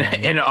tag team!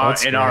 in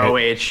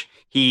ROH,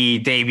 he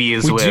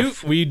debuts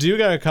with. We do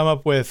got to come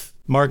up with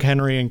Mark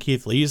Henry and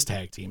Keith Lee's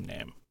tag team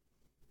name.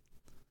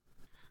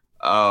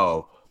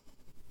 Oh.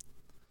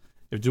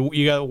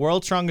 You got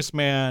World's Strongest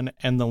Man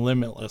and the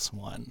Limitless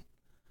one.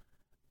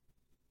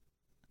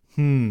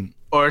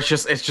 Or it's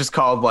just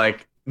called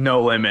like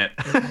No Limit.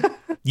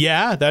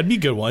 Yeah, that'd be a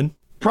good one.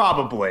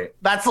 Probably.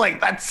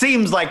 That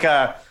seems like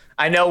a.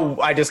 I know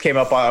I just came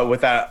up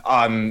with that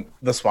on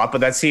the spot,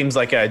 but that seems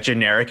like a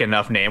generic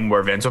enough name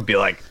where Vince would be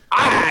like,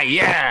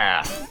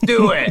 yeah,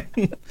 do it.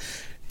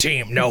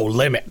 Team No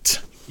Limit.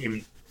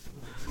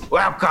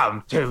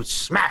 Welcome to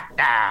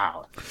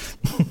SmackDown.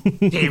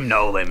 Team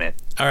No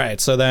Limit. All right,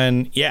 so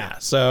then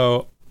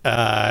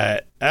I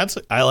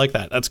like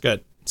that. That's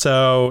good.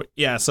 So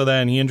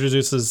then he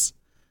introduces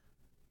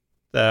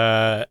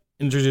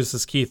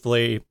Keith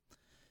Lee.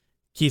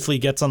 Keith Lee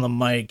gets on the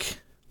mic.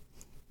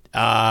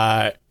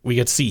 We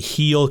get to see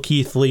heel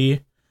Keith Lee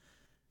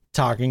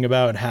talking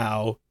about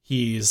how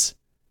he's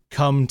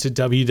come to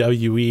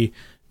WWE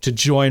to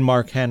join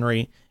Mark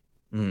Henry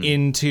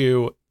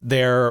into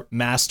their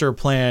master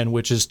plan,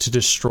 which is to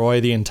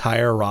destroy the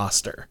entire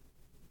roster.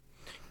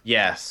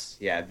 Yes.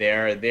 Yeah.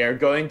 They're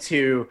going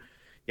to.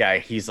 Yeah.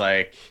 He's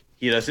like,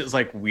 he does this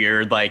like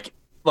weird, like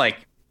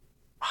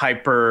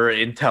hyper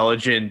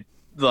intelligent,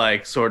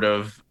 like sort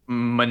of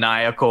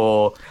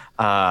maniacal,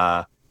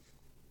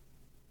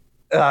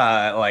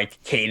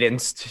 like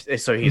cadence.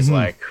 So he's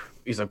like,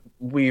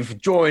 we've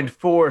joined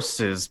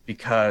forces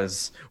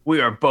because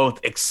we are both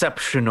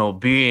exceptional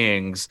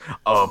beings,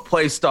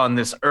 placed on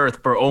this earth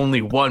for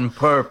only one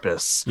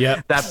purpose.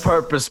 Yeah. That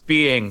purpose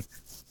being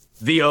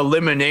the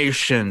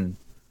elimination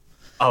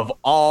of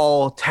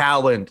all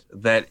talent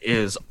that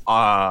is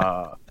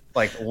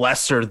like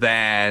lesser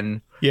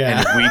than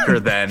and weaker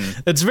than.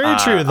 That's very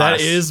true. That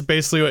us. is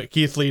basically what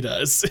Keith Lee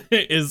does.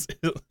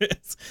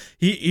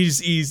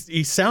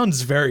 He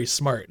sounds very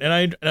smart,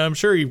 and I'm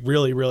sure he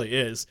really, really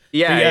is.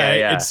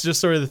 Yeah. It's just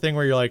sort of the thing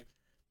where you're like,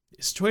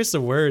 his choice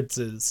of words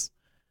is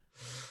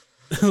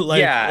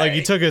like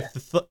he took a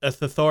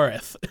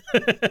thesaurus.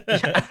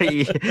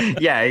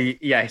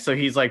 Yeah. So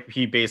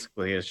he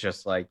basically is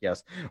just like,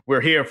 yes,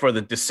 we're here for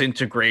the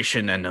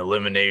disintegration and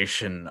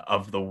elimination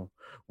of the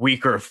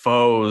weaker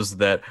foes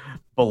that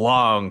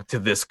belong to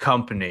this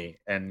company,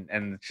 and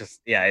it's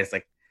just it's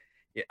like,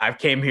 I've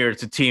came here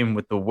to team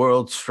with the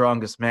world's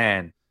strongest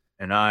man,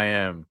 and I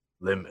am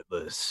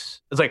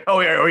limitless. It's like,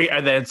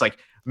 and then it's like,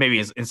 maybe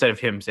it's, instead of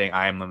him saying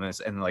I am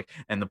limitless, and like,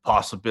 and the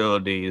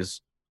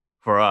possibilities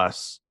for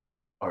us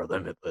are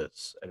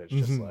limitless, and it's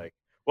just like,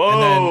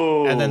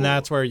 whoa. And then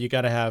that's where you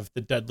got to have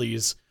the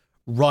Dudleys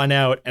run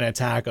out and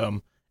attack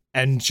him,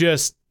 and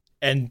just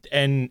and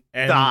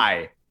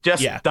die.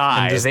 Die.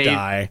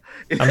 Die.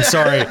 I'm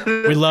sorry.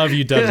 We love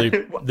you,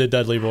 the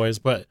Dudley boys,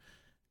 but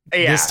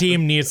this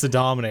team needs to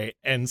dominate.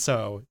 And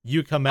so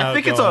you come out.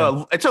 I think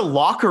it's a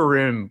locker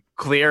room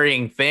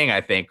clearing thing. I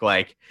think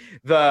like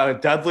the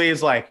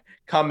Dudleys like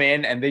come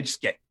in and they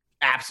just get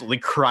absolutely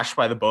crushed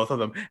by the both of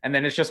them. And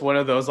then it's just one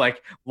of those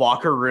like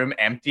locker room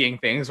emptying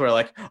things where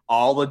like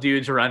all the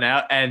dudes run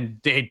out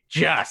and they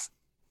just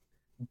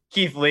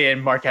Keith Lee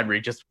and Mark Henry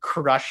just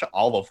crush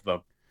all of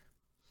them.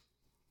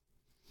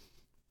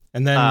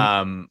 And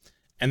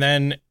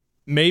then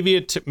maybe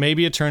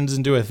it turns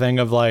into a thing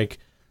of like,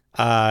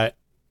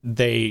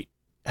 they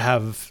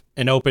have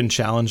an open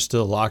challenge to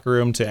the locker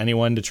room to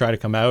anyone to try to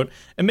come out,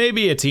 and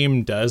maybe a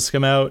team does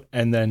come out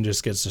and then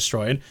just gets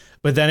destroyed.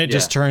 But then it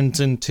just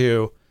turns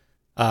into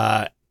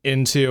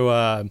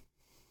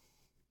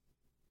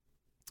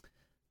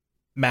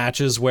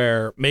matches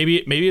where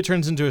maybe it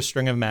turns into a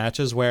string of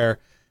matches where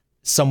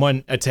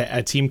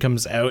a team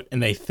comes out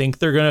and they think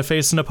they're going to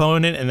face an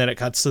opponent, and then it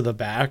cuts to the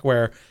back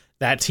where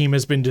that team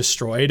has been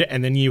destroyed,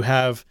 and then you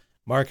have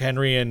Mark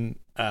Henry and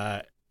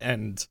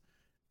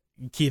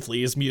Keith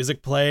Lee's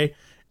music play,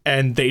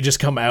 and they just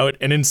come out,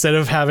 and instead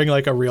of having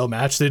like a real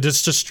match, they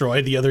just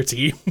destroy the other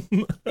team.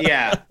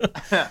 Yeah.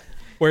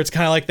 Where it's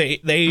kind of like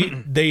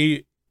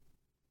they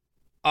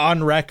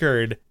on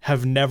record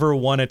have never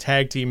won a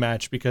tag team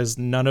match because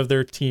none of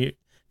their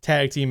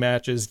tag team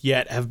matches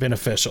yet have been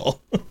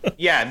official.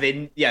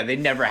 They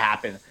never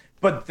happen.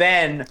 But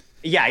then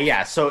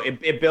so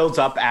it builds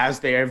up as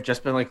they've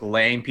just been like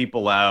laying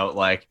people out.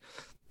 Like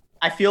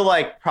I feel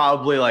like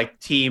probably like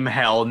Team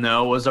Hell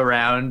No was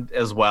around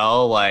as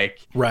well,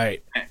 like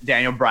right,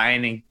 Daniel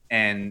Bryan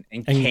and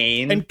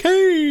Kane and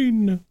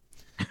Kane.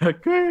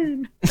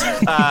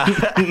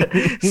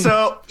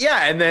 So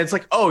and then it's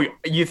like, oh,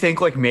 you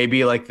think like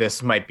maybe like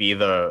this might be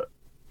the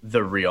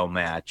real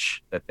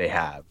match that they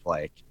have,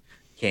 like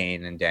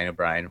Kane and Daniel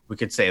Bryan. We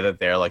could say that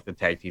they're like the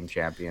tag team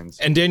champions.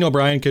 And Daniel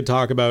Bryan could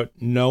talk about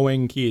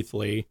knowing Keith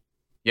Lee.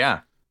 Yeah.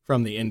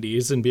 From the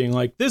Indies and being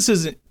like, this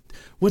isn't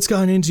what's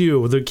gone into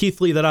you. The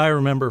Keith Lee that I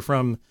remember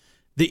from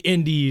the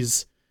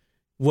Indies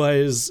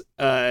was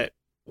had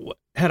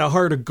a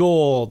heart of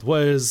gold,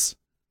 was,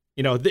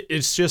 you know,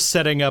 it's just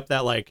setting up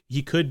that like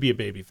he could be a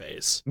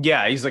babyface.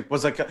 Yeah, he's like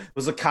was a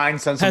kind,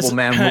 sensible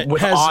man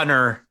with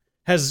honor.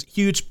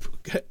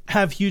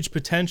 Have huge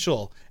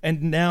potential,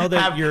 and now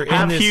that you're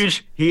in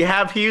this, he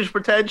have huge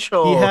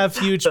potential.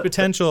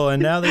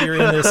 and now that you're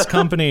in this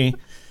company,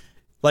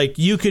 like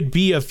you could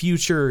be a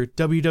future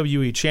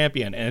WWE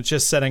champion, and it's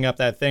just setting up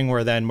that thing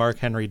where then Mark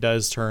Henry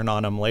does turn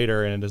on him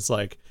later, and it's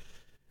like,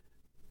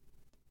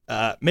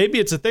 maybe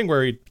it's a thing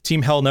where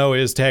Team Hell No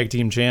is tag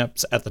team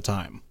champs at the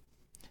time.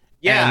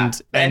 Yeah,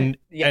 and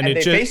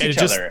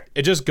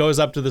it just goes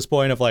up to this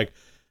point of like,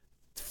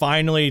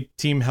 finally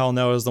Team Hell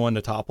No is the one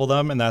to topple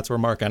them, and that's where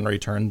Mark Henry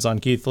turns on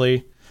Keith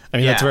Lee. I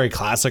mean, that's very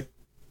classic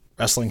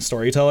wrestling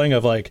storytelling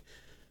of like,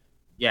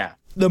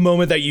 the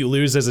moment that you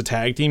lose as a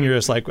tag team, you're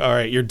just like, all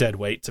right, you're dead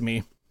weight to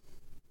me.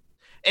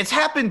 It's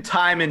happened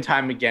time and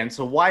time again,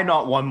 so why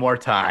not one more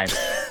time?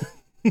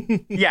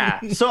 Yeah.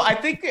 So I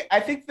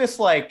think this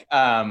like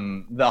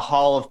the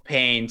Hall of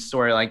Pain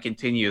storyline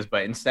continues,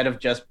 but instead of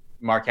just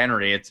Mark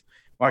Henry, it's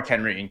Mark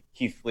Henry and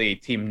Keith Lee,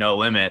 Team No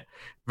Limit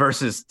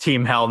versus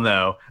Team Hell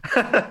No.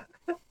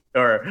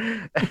 Or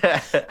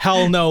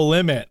Hell No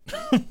Limit.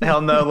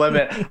 Hell No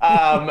Limit.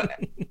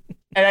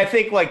 And I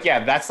think like,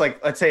 that's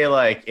like, let's say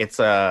like it's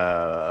if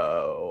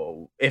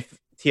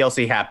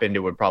TLC happened,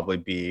 it would probably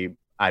be,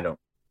 I don't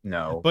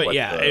know, but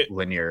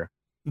linear.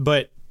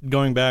 But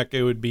going back,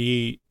 it would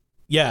be,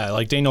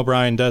 like Daniel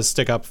Bryan does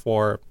stick up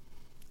for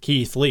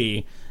Keith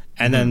Lee,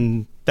 and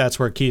then that's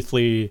where Keith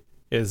Lee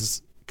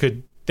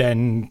could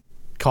then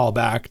call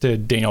back to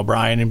Daniel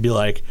Bryan and be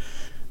like,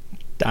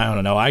 I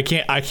don't know, I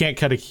can't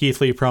cut a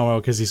Keith Lee promo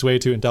because he's way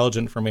too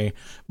intelligent for me,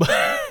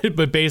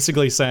 but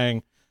basically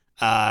saying,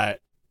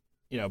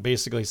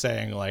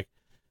 like,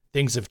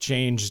 things have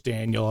changed,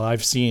 Daniel.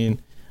 I've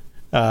seen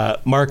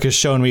Mark has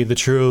shown me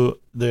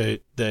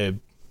the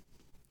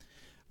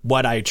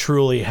what I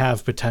truly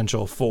have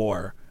potential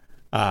for.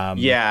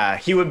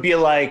 He would be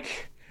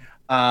like,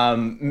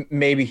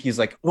 maybe he's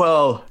like,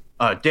 well,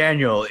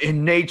 Daniel,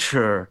 in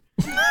nature,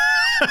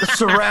 the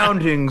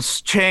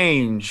surroundings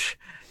change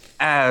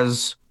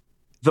as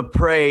the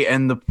prey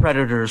and the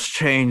predators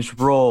change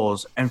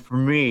roles. And for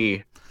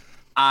me,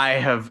 I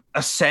have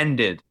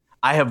ascended.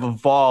 I have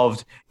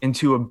evolved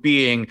into a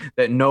being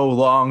that no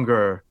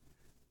longer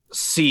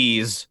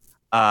sees,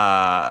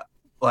 he's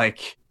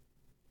like,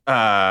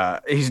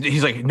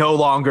 no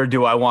longer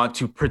do I want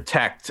to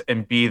protect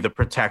and be the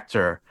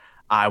protector.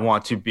 I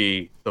want to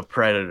be the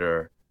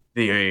predator,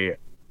 the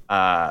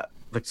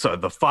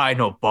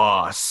final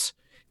boss,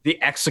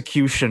 the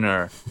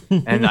executioner.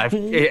 And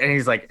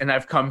he's like, and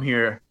I've come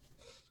here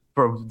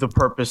for the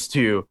purpose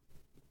to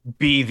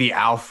be the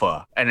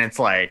alpha. And it's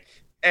like,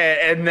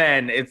 and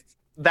then it's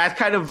that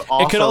kind of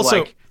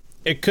also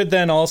it could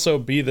then also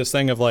be this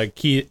thing of like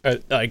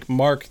like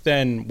Mark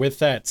then with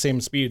that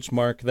same speech,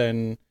 Mark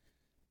then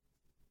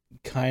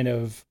kind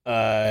of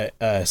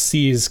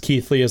sees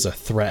Keith Lee as a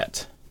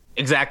threat.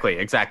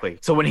 Exactly.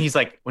 So when he's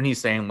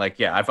saying like,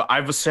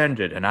 I've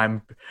ascended and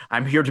I'm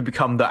here to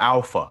become the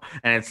alpha,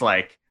 and it's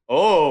like,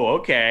 oh,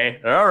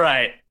 okay, all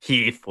right,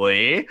 Keith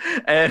Lee,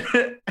 and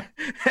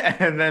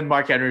then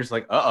Mark Henry's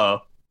like,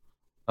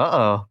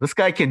 this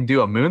guy can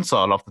do a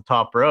moonsault off the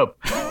top rope.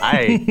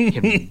 I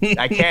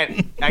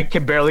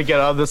can barely get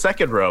on the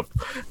second rope.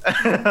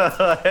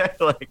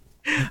 Like,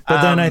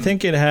 but then I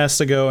think it has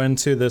to go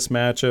into this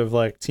match of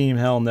like Team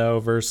Hell No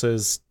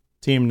versus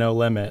Team No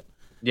Limit.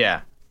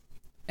 Yeah.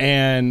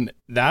 And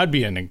that'd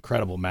be an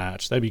incredible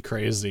match. That'd be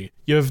crazy.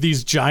 You have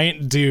these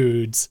giant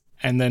dudes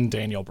and then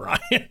Daniel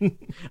Bryan.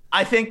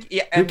 I think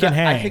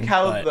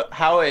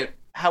how it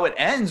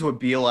ends would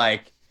be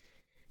like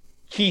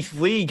Keith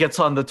Lee gets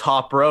on the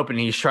top rope and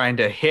he's trying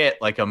to hit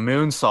like a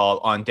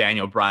moonsault on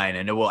Daniel Bryan,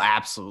 and it will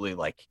absolutely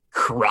like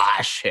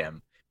crush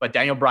him. But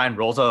Daniel Bryan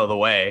rolls out of the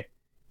way,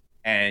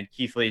 and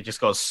Keith Lee just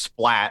goes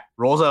splat,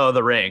 rolls out of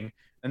the ring,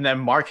 and then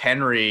Mark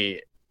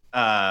Henry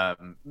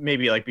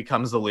maybe like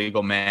becomes the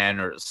legal man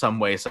or some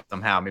way,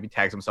 somehow, maybe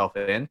tags himself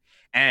in,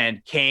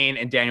 and Kane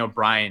and Daniel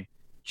Bryan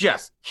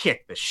just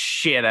kick the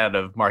shit out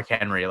of Mark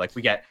Henry. Like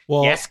we get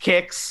yes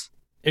kicks.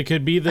 It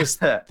could be this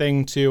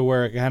thing too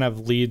where it kind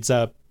of leads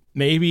up,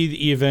 maybe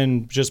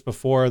even just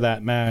before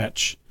that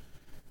match.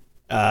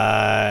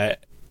 I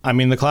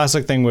mean, the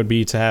classic thing would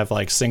be to have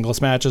like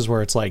singles matches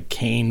where it's like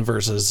Kane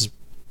versus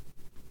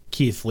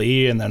Keith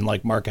Lee and then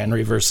like Mark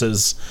Henry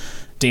versus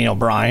Daniel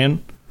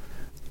Bryan.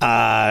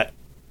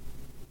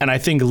 And I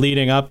think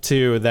leading up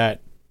to that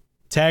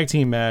tag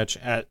team match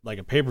at like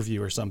a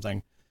pay-per-view or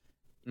something,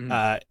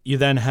 you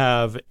then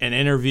have an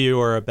interview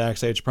or a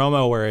backstage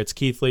promo where it's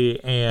Keith Lee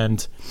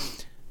and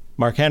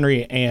Mark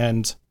Henry,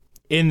 and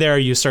in there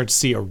you start to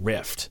see a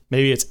rift.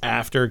 Maybe it's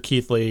after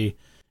Keith Lee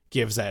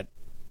gives that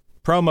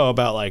promo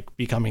about like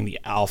becoming the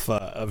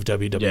alpha of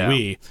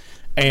WWE,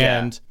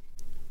 and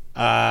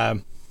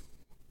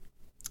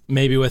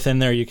maybe within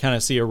there you kind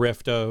of see a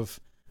rift of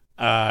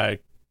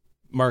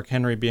Mark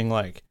Henry being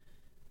like,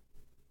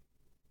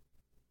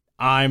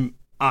 I'm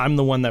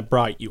the one that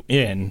brought you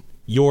in.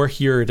 You're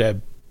here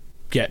to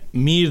get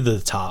me to the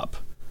top.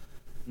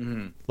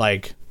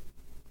 Like,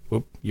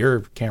 whoop,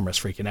 your camera's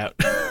freaking out.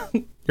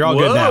 You're all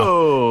good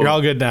now. You're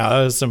all good now.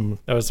 That was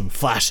some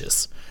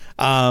flashes.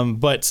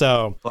 But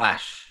so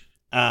flash.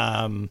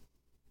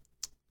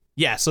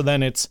 Yeah. So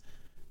then it's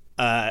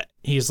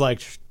he's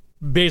like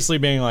basically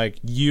being like,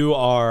 you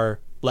are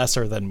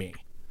lesser than me.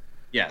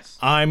 Yes.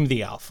 I'm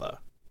the alpha.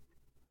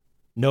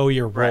 Know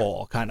your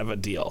role, kind of a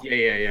deal.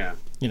 Yeah.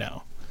 You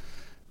know.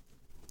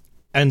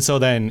 And so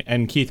then,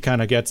 and Keith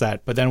kind of gets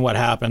that, but then what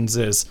happens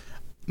is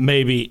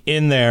maybe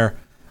in there,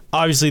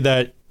 obviously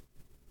that,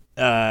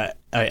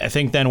 I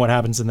think then what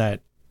happens in that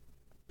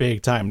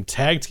big time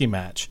tag team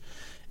match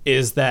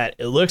is that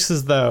it looks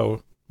as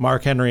though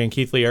Mark Henry and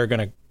Keith Lee are going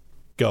to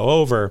go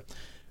over,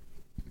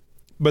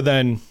 but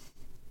then,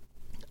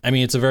 I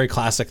mean, it's a very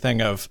classic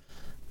thing of,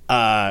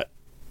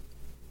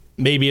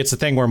 maybe it's a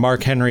thing where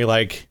Mark Henry,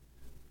 like,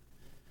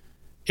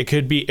 it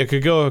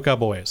could go a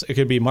couple ways. It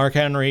could be Mark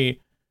Henry,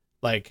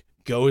 like,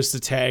 goes to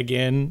tag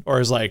in, or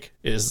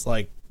is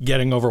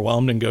getting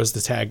overwhelmed and goes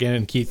to tag in,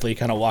 and Keith Lee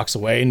kind of walks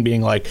away and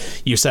being like,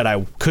 you said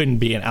I couldn't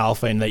be an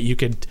alpha and that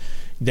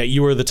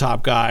you were the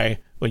top guy,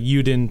 but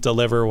you didn't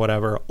deliver,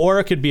 whatever. Or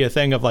it could be a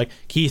thing of like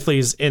Keith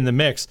Lee's in the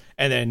mix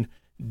and then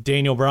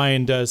Daniel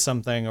Bryan does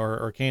something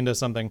or Kane does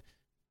something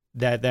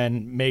that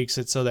then makes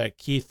it so that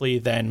Keith Lee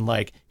then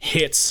like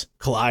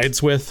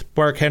collides with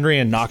Mark Henry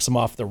and knocks him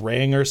off the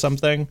ring or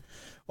something,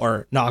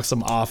 or knocks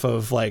him off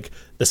of like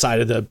the side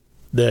of the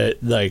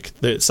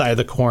side of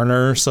the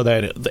corner so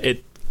that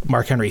it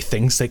Mark Henry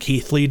thinks that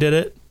Keith Lee did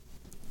it.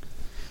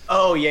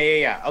 Oh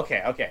yeah.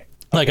 Okay.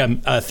 Like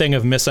a thing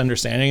of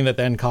misunderstanding that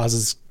then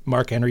causes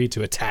Mark Henry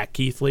to attack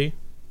Keith Lee.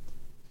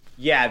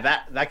 Yeah,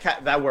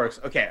 that works.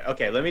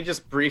 Okay. Let me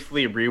just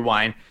briefly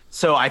rewind.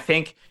 So I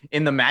think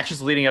in the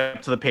matches leading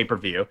up to the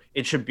pay-per-view,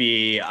 it should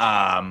be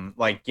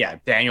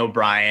Daniel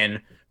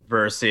Bryan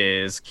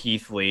versus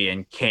Keith Lee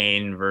and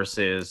Kane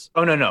versus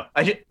no,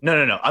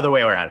 other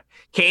way around.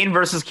 Kane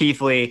versus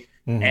Keith Lee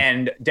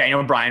and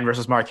Daniel Bryan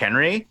versus Mark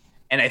Henry.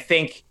 And I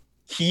think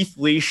Keith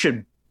Lee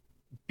should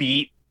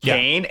beat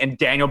Kane and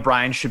Daniel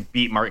Bryan should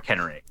beat Mark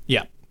Henry.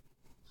 Yeah.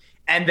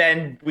 And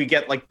then we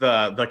get like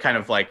the kind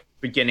of like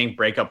beginning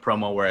breakup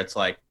promo where it's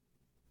like,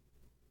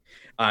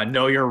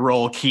 know your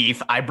role,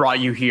 Keith. I brought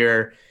you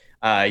here.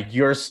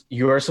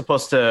 You're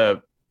supposed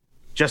to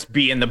just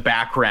be in the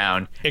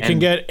background. It can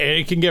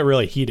get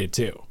really heated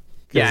too.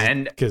 Yeah,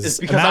 and it's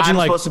because I'm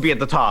supposed to be at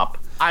the top.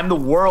 I'm the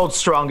world's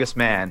strongest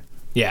man.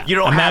 Yeah. You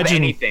don't have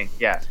anything.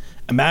 Yeah.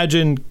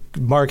 Imagine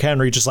Mark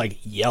Henry just like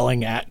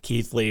yelling at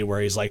Keith Lee where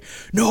he's like,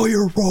 know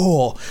your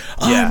role.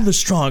 I'm the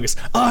strongest.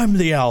 I'm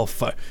the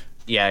alpha.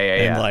 Yeah.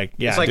 And like,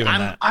 it's like,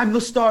 I'm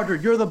the starter.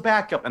 You're the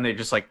backup. And they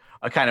just like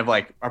are kind of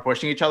like are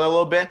pushing each other a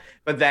little bit.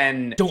 But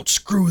then don't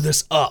screw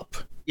this up.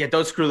 Yeah,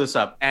 don't screw this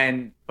up.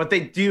 But they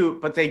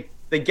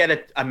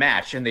get a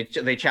match and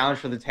they challenge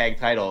for the tag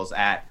titles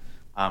at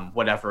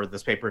whatever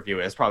this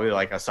pay-per-view is, probably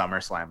like a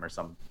SummerSlam or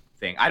something.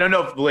 I don't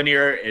know if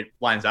linear it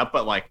lines up,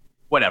 but like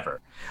whatever.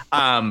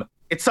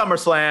 It's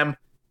SummerSlam.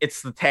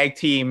 It's the tag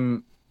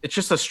team. It's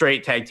just a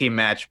straight tag team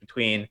match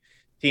between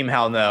Team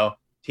Hell No,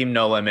 Team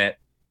No Limit.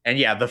 And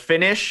yeah, the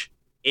finish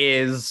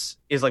is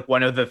like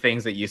one of the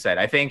things that you said.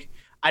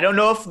 I don't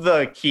know if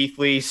the Keith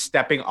Lee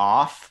stepping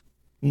off.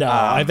 No,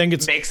 I think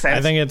it makes sense.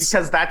 I think it's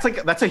because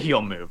that's a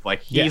heel move.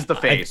 Like he's the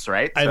face,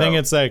 right? I think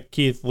it's that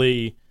Keith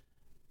Lee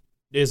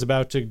is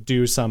about to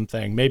do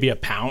something, maybe a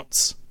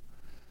pounce.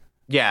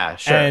 Yeah,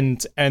 sure.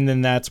 And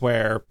then that's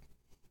where,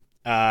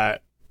 I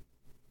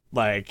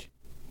think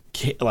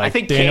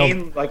Daniel,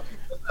 Kane like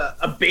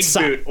a big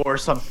boot or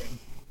something.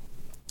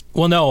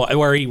 Well, no,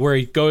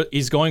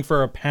 he's going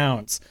for a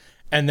pounce,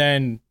 and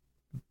then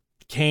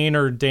Kane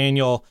or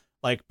Daniel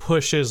like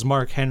pushes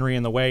Mark Henry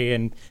in the way,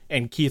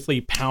 and Keith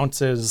Lee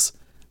pounces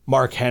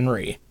Mark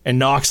Henry and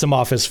knocks him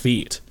off his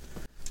feet.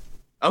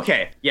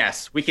 Okay,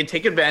 yes, we can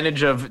take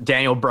advantage of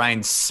Daniel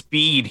Bryan's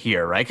speed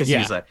here, right? Because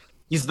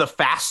he's the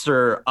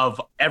faster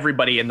of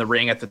everybody in the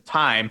ring at the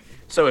time.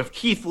 So if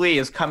Keith Lee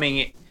is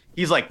coming,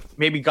 he's like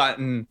maybe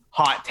gotten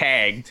hot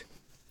tagged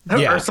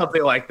or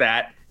something like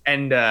that,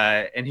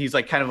 and he's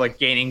like kind of like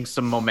gaining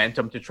some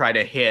momentum to try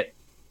to hit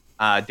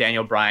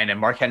Daniel Bryan,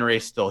 and Mark Henry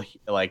is still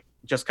like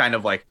just kind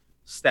of like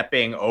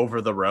stepping over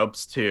the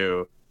ropes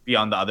to be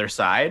on the other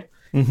side.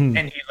 And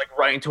he's like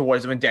running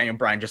towards him, and Daniel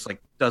Bryan just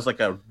like does like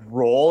a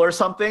roll or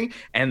something,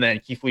 and then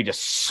Keith Lee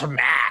just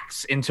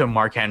smacks into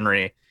Mark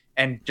Henry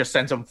and just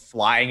sends him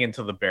flying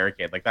into the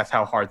barricade. Like that's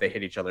how hard they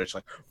hit each other. It's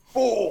like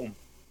boom.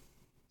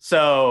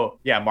 So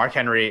yeah, Mark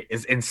Henry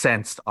is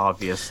incensed,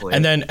 obviously.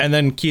 And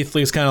then Keith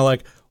Lee's kind of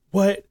like,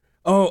 what?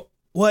 Oh,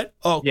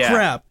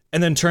 crap.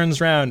 And then turns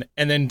around,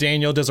 and then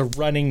Daniel does a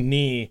running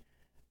knee.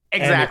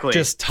 Exactly. And it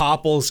just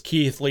topples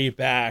Keith Lee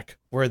back,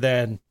 where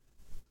then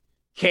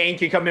Kane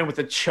can come in with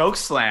a choke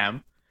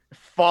slam,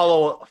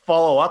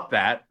 follow up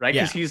that, right?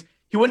 Because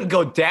he wouldn't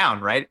go down,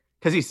 right?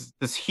 Because he's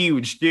this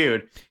huge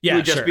dude. Yeah, he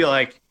would just be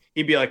like,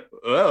 he'd be like,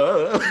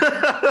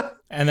 ugh.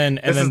 And then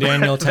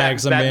Daniel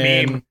tags him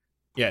in. Meme.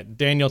 Yeah,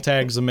 Daniel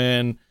tags him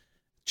in,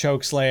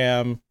 choke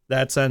slam.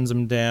 That sends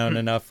him down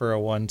enough for a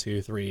 1,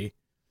 2, 3.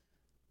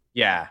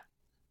 Yeah.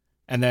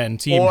 And then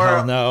Team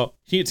Hell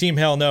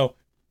No.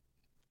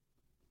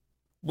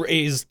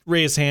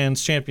 Raise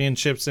hands,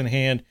 championships in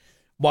hand,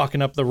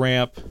 walking up the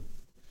ramp,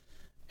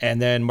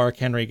 and then Mark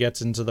Henry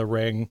gets into the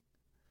ring,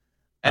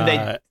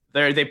 and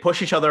they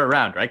push each other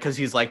around, right? Because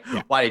he's like,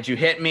 why did you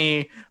hit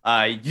me?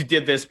 You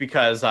did this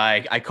because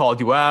I called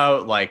you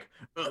out, like,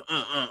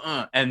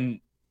 and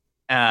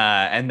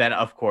then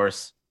of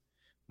course,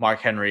 Mark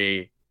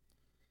Henry.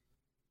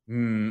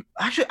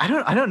 Actually,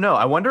 I don't know.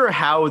 I wonder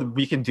how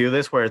we can do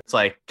this where it's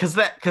like,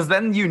 because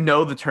then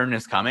the turn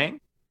is coming.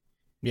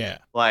 Yeah.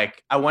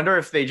 Like, I wonder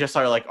if they just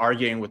are like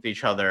arguing with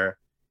each other,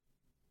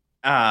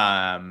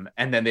 and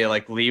then they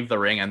like leave the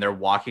ring and they're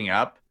walking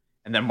up,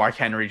 and then Mark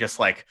Henry just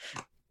like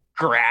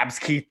grabs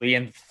Keith Lee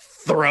and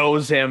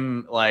throws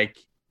him like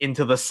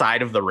into the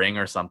side of the ring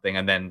or something,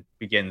 and then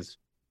begins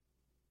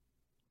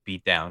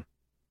beat down.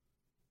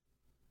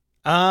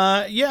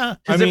 Yeah.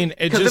 I mean,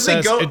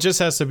 it just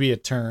has to be a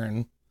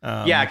turn.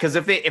 Yeah, because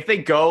if they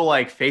go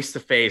like face to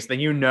face, then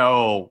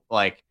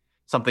like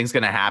something's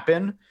gonna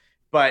happen.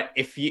 But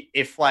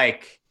if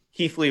like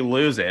Keith Lee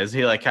loses,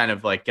 he like kind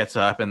of like gets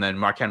up, and then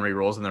Mark Henry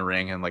rolls in the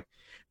ring and like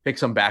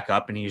picks him back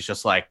up, and he's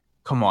just like,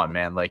 "Come on,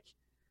 man!" Like,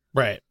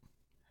 right.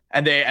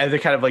 And they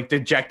kind of like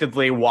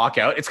dejectedly walk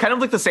out. It's kind of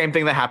like the same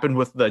thing that happened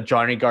with the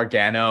Johnny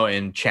Gargano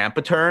and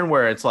Ciampa turn,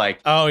 where it's like,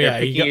 oh yeah,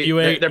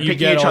 they're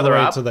picking each other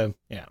up.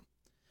 Yeah.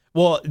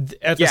 Well,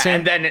 at the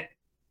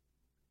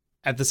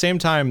same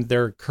time,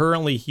 they're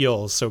currently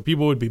heels, so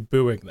people would be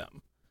booing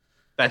them.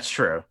 That's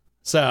true.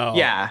 So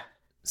yeah.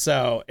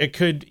 So it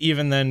could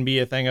even then be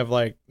a thing of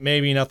like,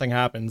 maybe nothing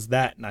happens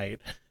that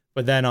night,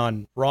 but then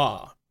on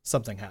Raw,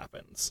 something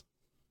happens.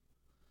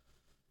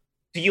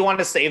 Do you want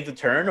to save the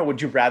turn, or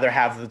would you rather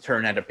have the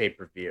turn at a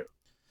pay-per-view?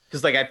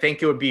 Because like, I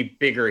think it would be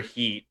bigger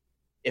heat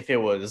if it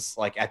was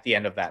like at the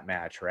end of that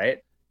match,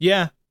 right?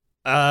 Yeah.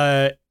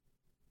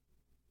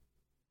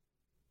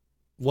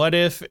 What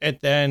if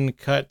it then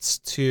cuts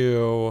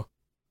to...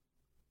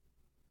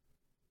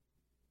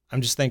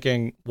 I'm just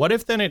thinking, what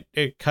if then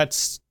it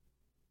cuts...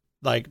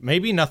 Like,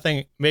 maybe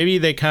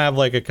they kind of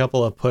like a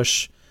couple of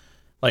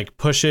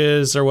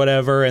pushes or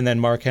whatever, and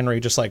then Mark Henry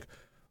just like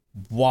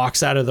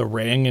walks out of the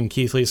ring, and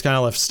Keith Lee's kind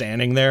of left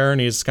standing there,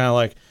 and he's kind of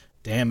like,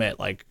 damn it,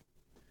 like,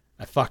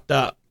 I fucked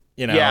up,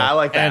 you know? Yeah, I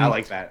like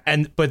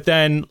that. But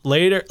then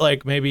later,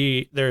 like,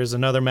 maybe there's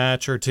another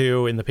match or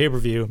two in the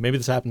pay-per-view, maybe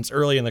this happens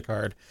early in the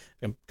card,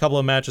 a couple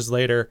of matches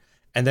later,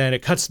 and then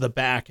it cuts to the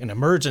back, an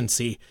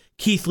emergency,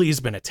 Keith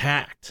Lee's been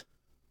attacked.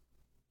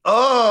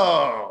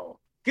 Oh,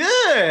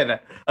 good.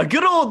 A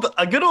good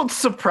old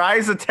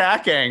surprise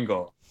attack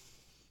angle.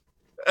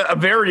 A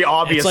very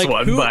obvious like,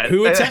 one, but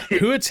who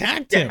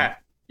attacked him?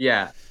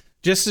 Yeah.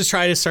 Just to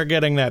try to start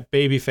getting that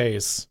baby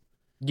face.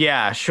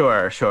 Yeah,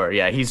 sure.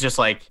 Yeah, he's just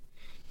like,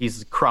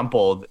 he's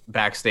crumpled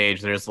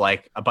backstage. There's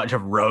like a bunch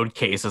of road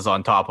cases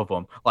on top of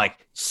him,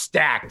 like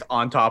stacked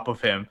on top of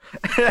him.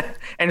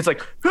 And it's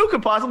like, who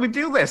could possibly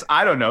do this?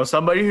 I don't know.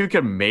 Somebody who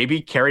can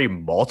maybe carry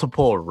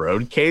multiple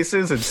road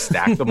cases and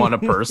stack them on a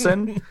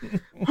person.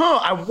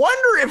 I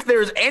wonder if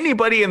there's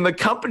anybody in the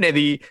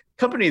company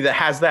that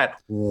has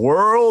that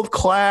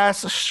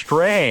world-class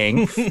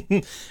strength.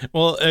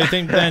 Well, I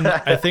think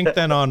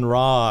then on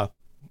Raw,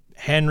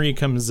 Henry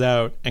comes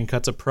out and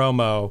cuts a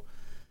promo.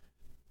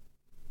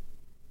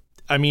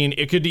 I mean,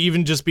 it could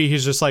even just be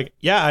he's just like,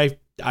 yeah,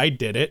 I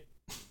did it.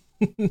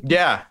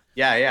 Yeah,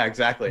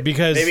 exactly.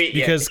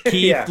 Because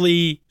Keith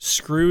Lee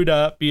screwed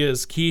up,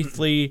 because Keith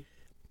Lee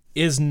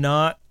is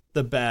not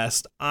the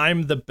best.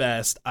 I'm the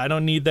best. I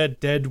don't need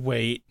that dead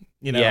weight,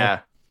 you know.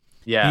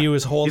 Yeah. He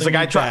was holding me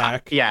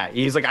back.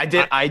 He's like,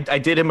 I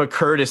did him a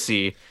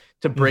courtesy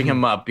to bring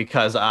him up,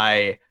 because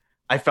I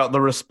felt the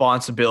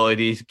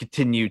responsibility to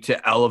continue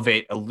to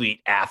elevate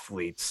elite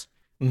athletes.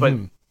 But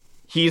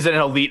he's an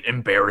elite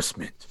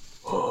embarrassment.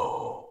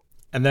 Oh.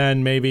 And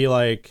then maybe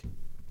like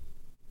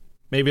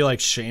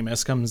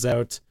Sheamus comes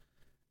out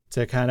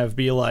to kind of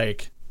be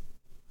like,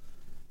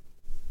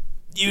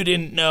 you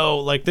didn't know,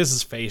 like, this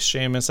is face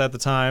Sheamus at the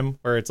time,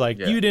 where it's like,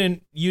 you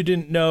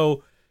didn't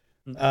know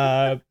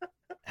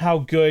how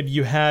good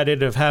you had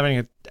it of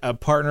having a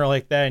partner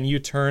like that, and you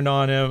turned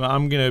on him.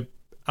 I'm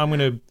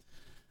gonna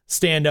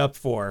stand up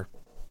for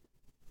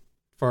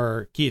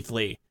Keith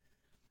Lee,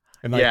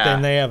 and like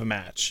then they have a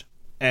match,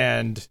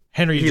 and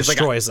Henry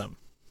destroys him.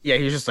 Yeah,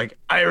 he's just like,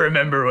 I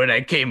remember when I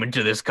came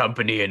into this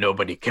company and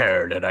nobody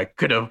cared, and I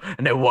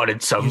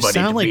wanted somebody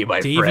to be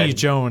my friend. You sound like Davy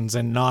Jones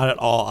and not at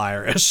all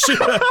Irish.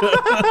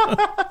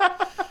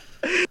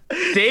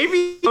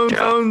 Davy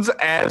Jones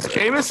as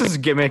Sheamus's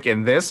gimmick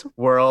in this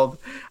world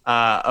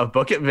of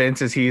Book It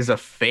Vince is he's a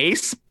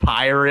face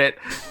pirate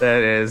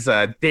that is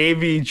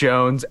Davy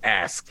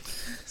Jones-esque.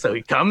 So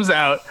he comes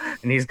out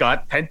and he's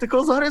got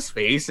tentacles on his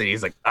face and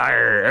he's like,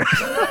 arr.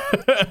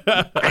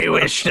 I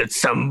wish that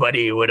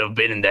somebody would have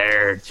been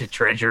there to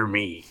treasure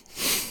me.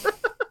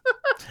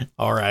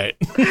 All right.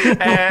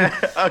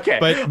 Okay.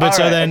 But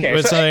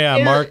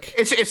Mark.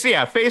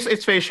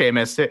 It's face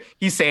Sheamus.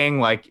 He's saying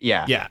like,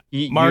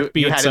 Mark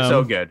beats you had him. It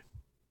so good.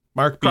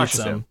 Mark beats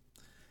him.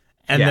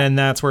 And then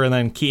that's where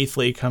then Keith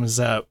Lee comes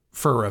out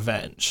for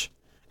revenge,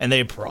 and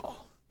they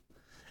brawl.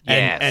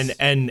 Yes.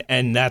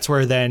 And that's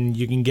where then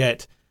you can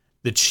get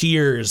the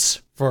cheers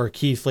for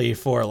Keith Lee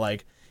for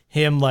like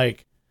him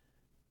like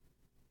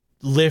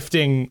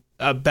lifting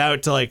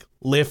about to like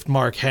lift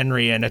Mark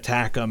Henry and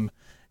attack him,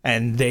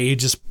 and they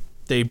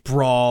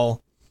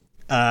brawl,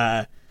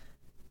 and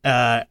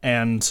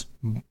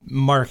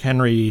Mark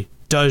Henry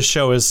does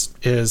show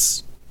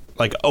his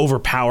like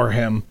overpower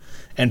him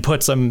and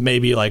puts him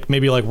maybe like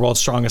World's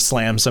Strongest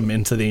slams him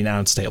into the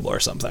announce table or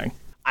something.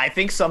 I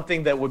think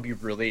something that would be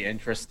really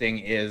interesting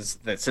is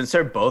that since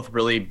they're both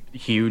really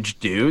huge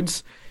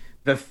dudes,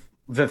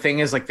 the thing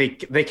is like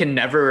they can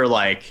never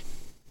like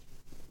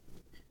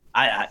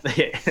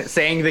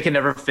saying they can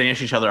never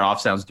finish each other off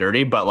sounds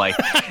dirty, but like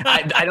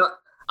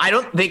I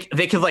don't think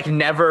they could like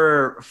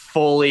never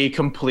fully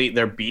complete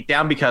their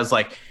beatdown because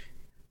like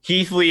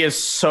Keith Lee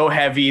is so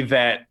heavy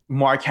that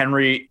Mark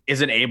Henry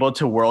isn't able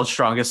to World's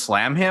Strongest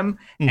slam him,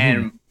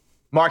 and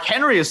Mark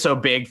Henry is so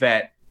big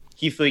that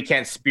Keith Lee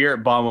can't spirit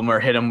bomb him or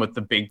hit him with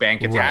the Big Bang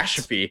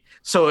Catastrophe. Right.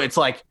 So it's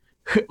like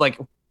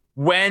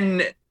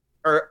when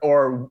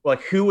or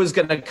like who is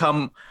going to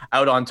come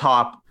out on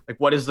top? Like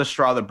what is the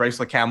straw that breaks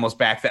the camel's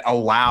back that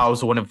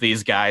allows one of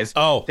these guys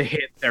to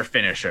hit their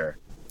finisher?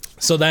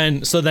 So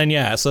then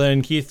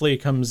Keith Lee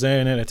comes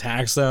in and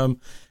attacks them.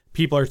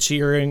 People are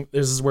cheering.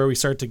 This is where we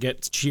start to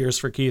get cheers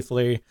for Keith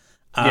Lee.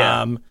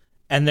 And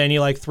then he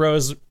like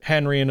throws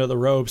Henry into the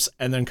ropes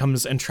and then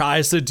comes and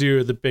tries to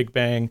do the Big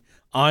Bang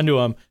onto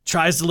him,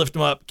 tries to lift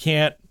him up,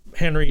 can't.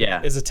 Henry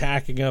is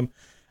attacking him,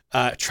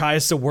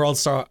 tries to World's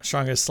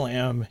Strongest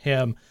slam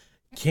him,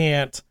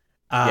 can't.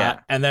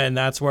 And then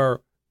that's where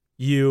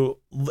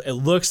it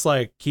looks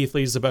like Keith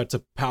Lee's about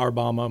to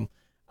powerbomb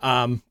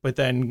him. But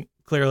then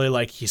clearly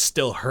like he's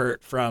still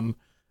hurt from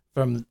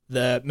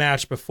the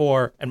match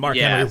before, and Mark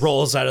Henry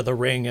rolls out of the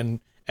ring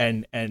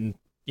and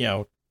you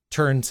know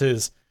turns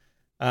his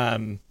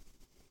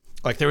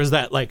like there was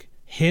that like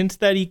hint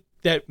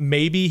that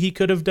maybe he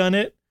could have done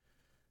it.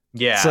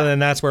 Yeah. So then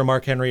that's where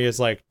Mark Henry is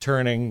like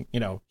turning, you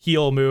know,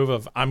 heel move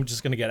of I'm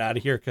just gonna get out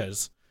of here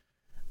because,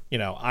 you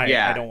know, I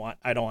don't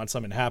want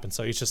something to happen.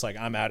 So he's just like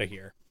I'm out of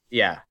here.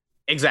 Yeah,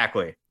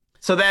 exactly.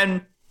 So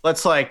then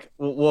let's like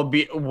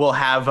we'll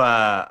have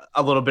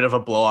a little bit of a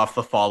blow off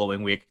the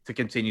following week to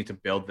continue to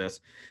build this.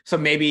 So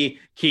maybe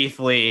Keith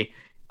Lee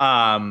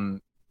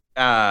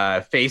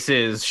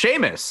faces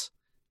Sheamus,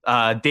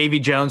 Davy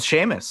Jones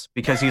Sheamus,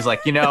 because he's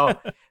like, you know,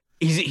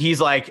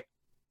 he's like,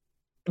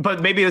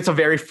 but maybe it's a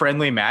very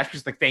friendly match.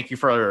 Just like, thank you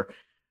for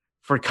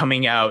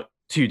coming out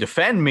to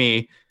defend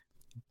me.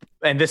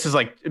 And this is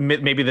like,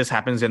 maybe this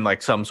happens in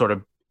like some sort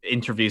of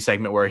interview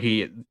segment where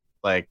he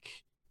like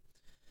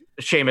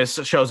Sheamus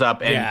shows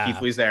up and Keith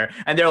Lee's there,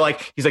 and they're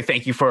like, he's like,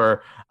 thank you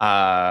for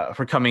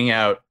coming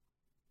out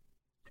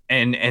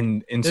and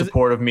in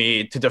support of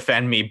me to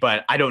defend me,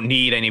 but I don't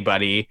need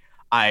anybody.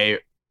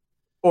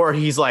 Or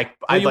he's like,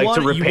 I'd like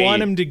to repay. You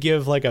want him to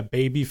give like a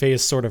babyface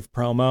sort of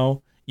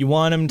promo. You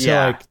want him to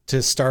like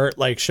to start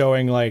like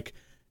showing like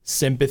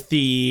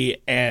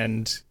sympathy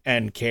and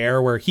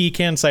care, where he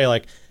can say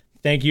like,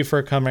 thank you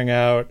for coming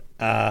out.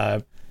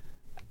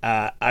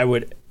 I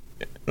would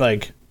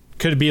like,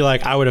 could be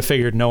like, I would have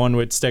figured no one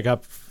would stick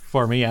up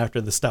for me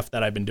after the stuff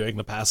that I've been doing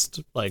the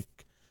past like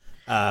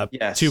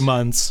 2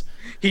 months.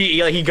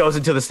 He goes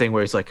into this thing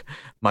where he's like,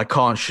 my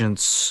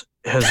conscience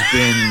has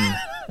been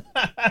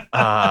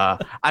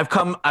I've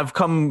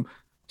come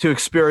to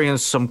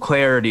experience some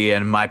clarity,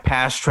 and my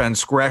past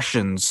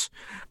transgressions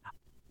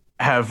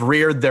have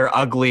reared their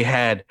ugly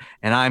head,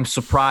 and I'm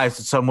surprised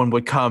that someone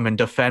would come and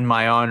defend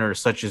my honor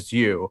such as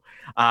you.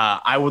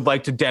 I would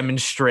like to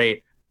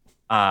demonstrate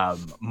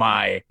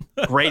my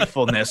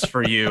gratefulness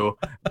for you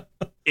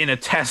in a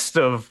test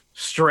of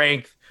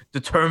strength,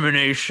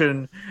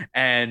 determination,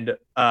 and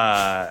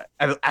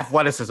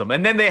athleticism.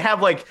 And then they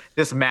have like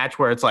this match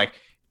where it's like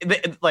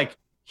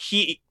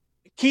Keith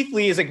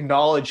Lee is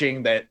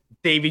acknowledging that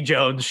Davy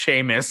Jones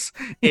Sheamus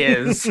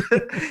is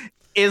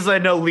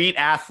an elite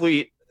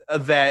athlete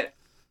that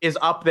is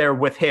up there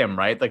with him,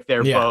 right? Like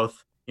they're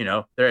both, you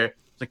know, they're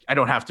like, I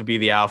don't have to be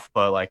the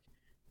alpha, like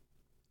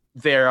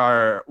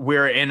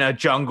we're in a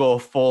jungle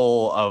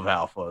full of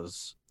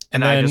alphas.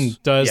 And then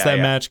does that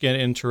match get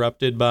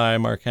interrupted by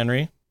Mark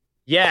Henry?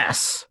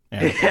 Yes.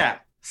 Yeah.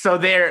 So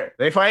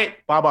they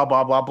fight, blah, blah,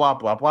 blah, blah, blah,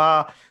 blah,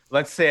 blah.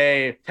 Let's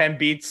say 10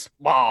 beats,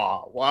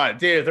 blah, 1,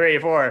 2, 3,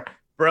 4,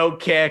 bro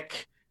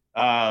kick,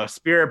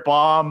 spirit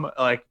bomb.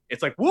 Like,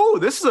 it's like, whoa,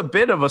 this is a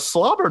bit of a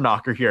slobber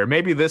knocker here.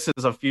 Maybe this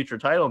is a future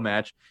title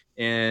match.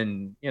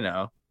 And, you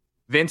know,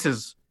 Vince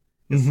is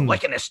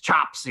licking his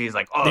chops. He's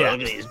like, look at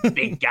these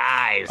big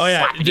guys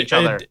slapping each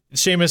other.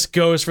 Sheamus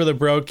goes for the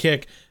bro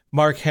kick.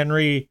 Mark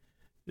Henry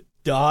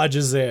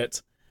dodges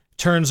it,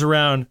 turns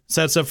around,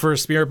 sets up for a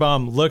spear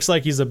bomb. Looks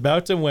like he's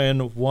about to win.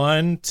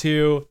 1,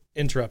 2,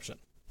 interruption.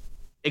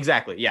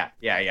 Exactly. Yeah.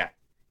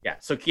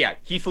 So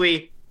Keith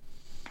Lee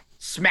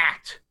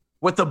smacked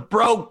with the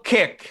bro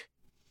kick,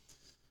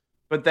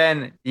 but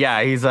then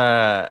he's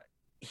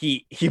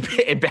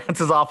it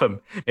bounces off him.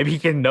 Maybe he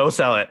can no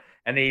sell it,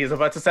 and he's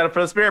about to set up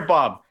for the spirit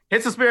bomb.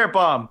 Hits the spirit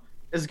bomb,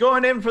 is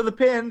going in for the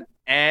pin,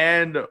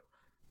 and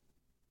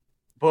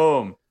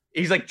boom,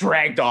 he's like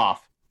dragged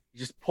off. He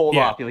just pulled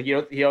off. Like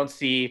you don't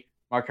see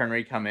Mark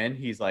Henry come in.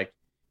 He's like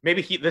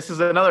this is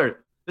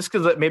another. This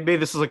because maybe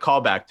this is a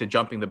callback to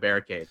jumping the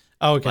barricade.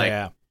 Okay, Like,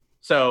 yeah.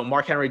 So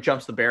Mark Henry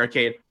jumps the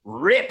barricade,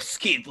 rips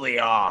Keith Lee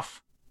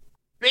off,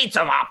 beats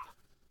him up.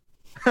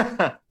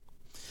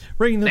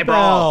 Ring the They bell.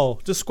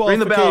 brawl.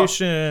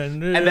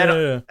 Disqualification.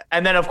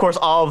 And then of course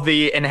all of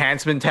the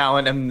enhancement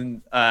talent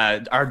and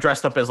are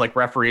dressed up as like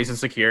referees and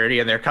security,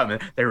 and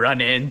they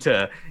run in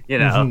to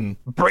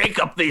break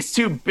up these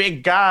two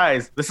big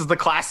guys. This is the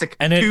classic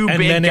two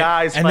big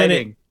guys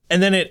fighting.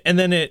 And then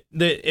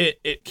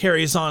it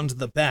carries on to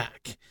the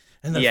back,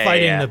 and they're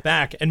fighting in the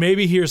back. And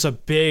maybe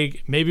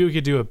maybe we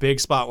could do a big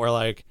spot where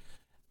like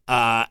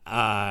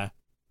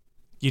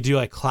you do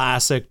like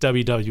classic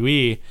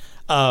WWE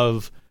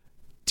of,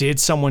 did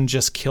someone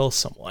just kill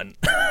someone?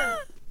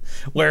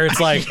 Where it's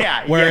like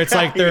it's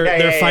like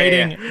they're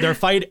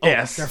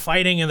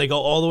fighting and they go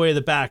all the way to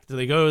the back.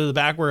 They go to the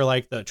back where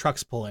like the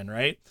trucks pull in,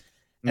 right?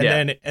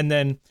 And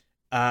then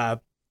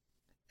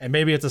and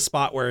maybe it's a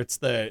spot where it's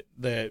the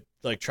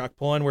like truck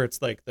pulling, where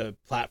it's like the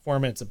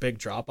platform and it's a big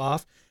drop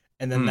off,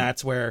 and then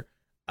that's where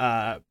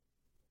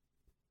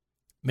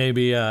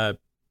maybe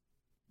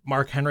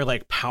Mark Henry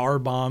like power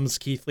bombs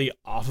Keith Lee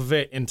off of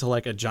it into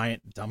like a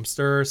giant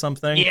dumpster or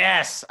something.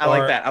 Yes, I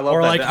like that. I love that.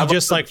 Or like he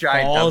just like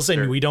falls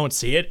dumpster. and we don't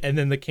see it, and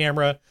then the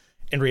camera,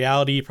 in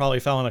reality,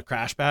 probably fell on a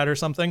crash pad or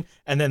something,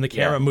 and then the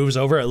camera moves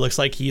over. It looks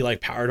like he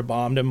like power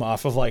bombed him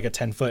off of like a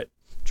 10-foot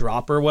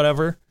drop or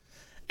whatever,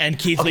 and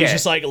Keith Lee's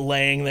just like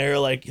laying there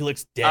like he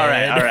looks dead. All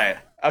right.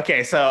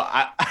 Okay, so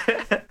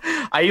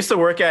I used to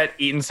work at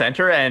Eaton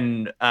Center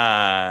and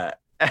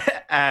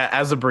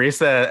as a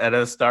barista at a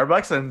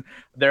Starbucks, and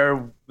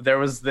there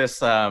was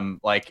this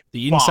like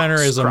the Eaton Center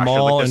is a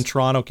mall in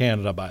Toronto,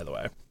 Canada, by the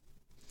way.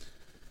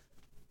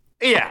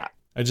 Yeah.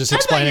 I'm just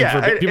explaining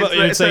for people.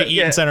 You would say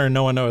Eaton Center and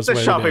no one knows where it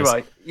is. Shopping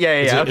mall.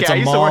 Yeah. Okay, I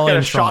used to work at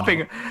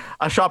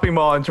a shopping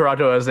mall in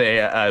Toronto as a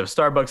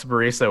Starbucks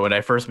barista when I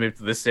first moved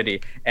to the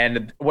city.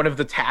 And one of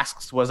the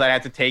tasks was I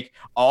had to take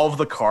all of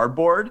the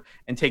cardboard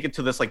and take it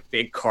to this like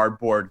big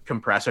cardboard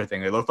compressor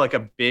thing. It looked like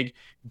a big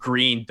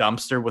green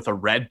dumpster with a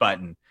red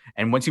button.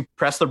 And once you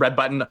press the red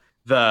button,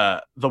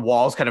 the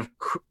walls kind of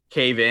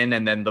cave in,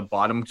 and then the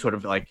bottom sort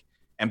of like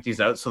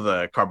empties out so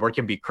the cardboard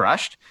can be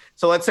crushed.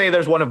 So let's say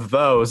there's one of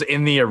those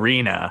in the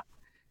arena,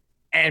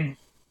 and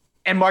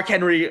Mark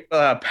Henry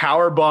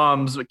power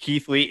bombs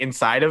Keith Lee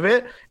inside of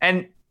it,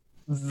 and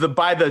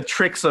by the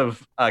tricks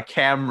of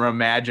camera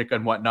magic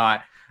and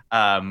whatnot,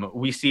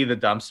 we see the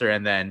dumpster,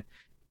 and then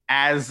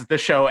as the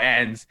show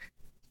ends,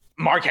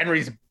 Mark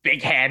Henry's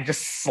big hand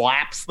just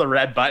slaps the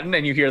red button,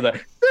 and you hear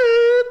the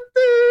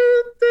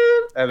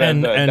and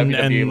then the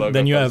WWE logo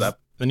then up.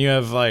 Then you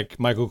have like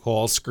Michael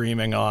Cole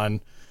screaming on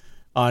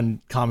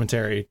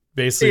commentary,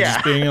 basically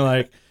just being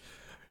like,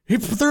 he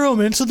threw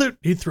him into the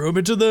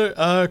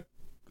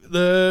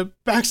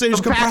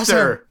backstage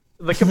compressor.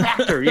 The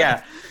compactor,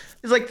 yeah.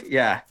 He's like,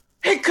 yeah,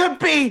 he could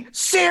be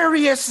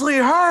seriously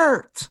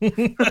hurt.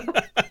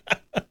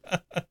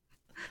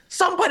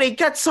 Somebody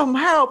get some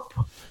help.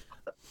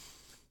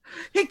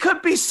 He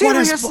could be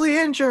seriously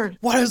injured.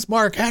 What has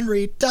Mark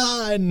Henry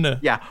done?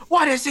 Yeah.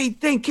 What is he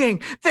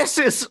thinking? This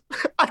is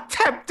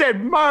attempted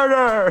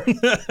murder.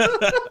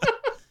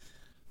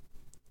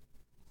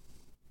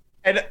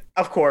 And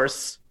of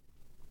course,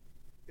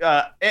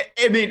 I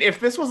mean, if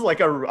this was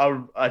like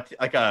a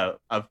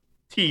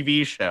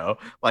TV show,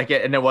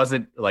 and it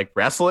wasn't like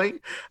wrestling,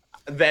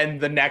 then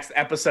the next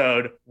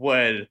episode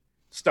would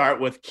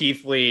start with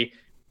Keith Lee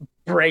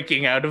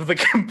breaking out of the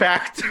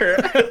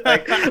compactor,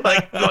 like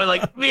going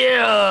like,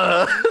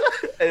 yeah.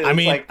 I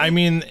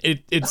mean,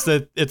 it's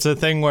a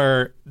thing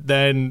where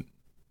then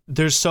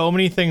there's so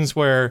many things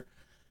where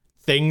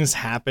things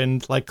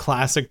happened, like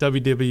classic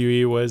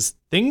WWE was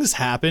things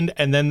happened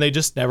and then they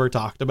just never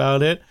talked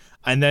about it,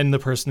 and then the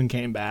person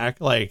came back,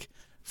 like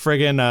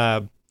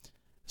friggin'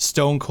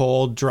 Stone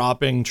Cold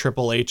dropping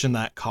Triple H in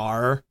that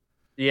car.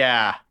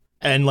 Yeah.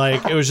 And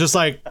like it was just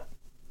like,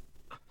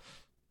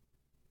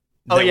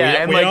 oh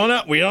yeah, we don't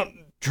know. We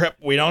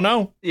don't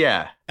know.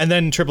 Yeah. And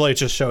then Triple H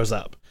just shows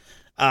up.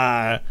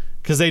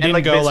 Because they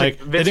didn't go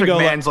Vince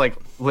McMahon's like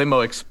limo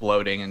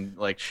exploding and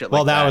like shit.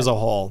 Well, like that was a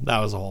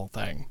whole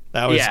thing.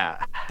 That was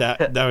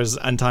that was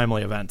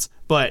untimely events.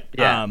 But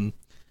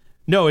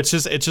no, it's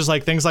just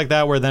like things like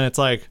that where then it's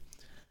like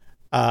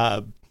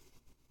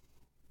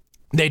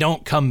they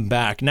don't come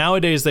back.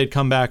 Nowadays they'd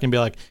come back and be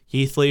like,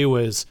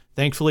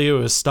 thankfully it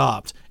was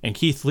stopped, and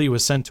Keith Lee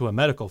was sent to a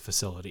medical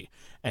facility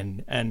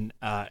and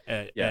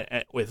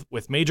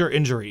with major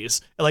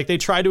injuries. Like they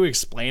try to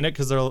explain it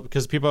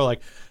because people are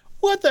like,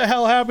 what the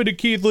hell happened to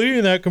Keith Lee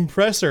in that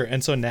compressor?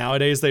 And so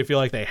nowadays they feel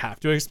like they have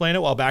to explain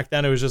it. While back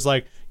then it was just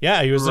like,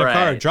 yeah, he was in a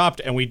car,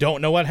 dropped, and we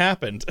don't know what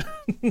happened.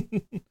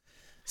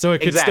 So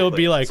it could still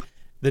be like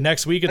the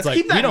next week it's like,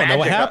 we don't know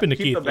what happened to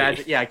Keith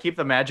Lee. Keep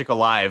the magic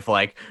alive.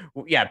 Like,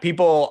 yeah,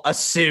 people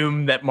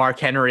assume that Mark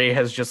Henry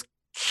has just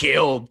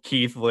killed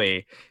Keith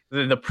Lee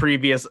in the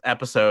previous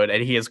episode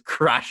and he has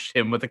crushed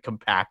him with a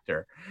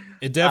compactor.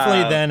 It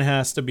definitely then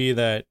has to be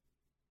that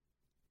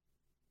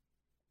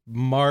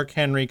Mark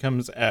Henry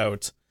comes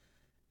out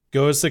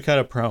goes to cut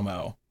a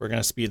promo. We're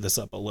going to speed this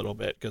up a little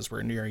bit because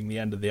we're nearing the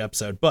end of the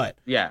episode. But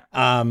yeah,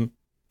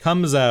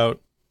 comes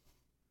out,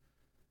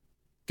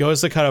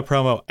 goes to cut a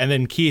promo, and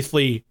then Keith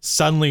Lee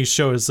suddenly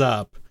shows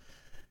up,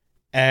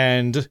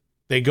 and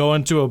they go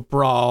into a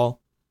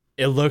brawl.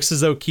 It looks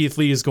as though Keith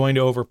Lee is going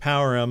to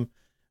overpower him.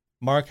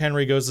 Mark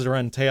Henry goes to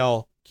run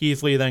tail.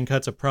 Keith Lee then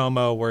cuts a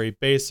promo where he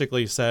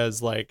basically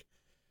says, like,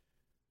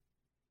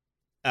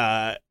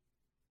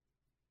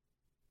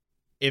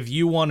 if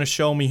you want to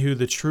show me who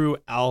the true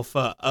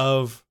alpha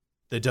of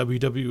the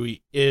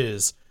WWE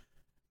is,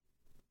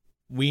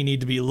 we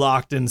need to be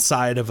locked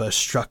inside of a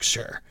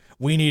structure.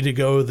 We need to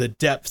go the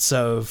depths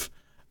of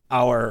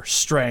our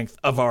strength,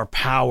 of our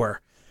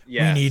power.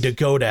 Yes. We need to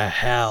go to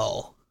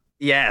hell.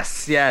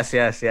 Yes.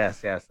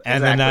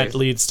 And then that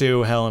leads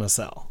to Hell in a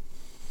Cell.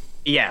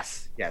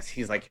 Yes.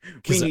 He's like,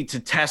 we need to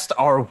test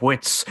our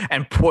wits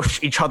and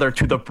push each other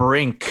to the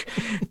brink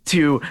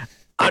to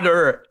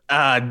utter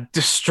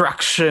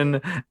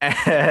destruction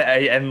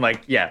and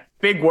like, yeah,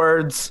 big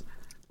words.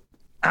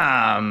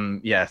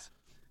 Yes.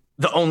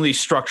 The only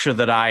structure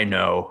that I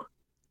know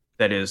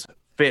that is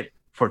fit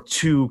for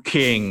two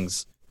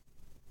kings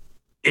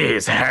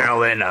is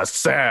Hell in a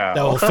Cell.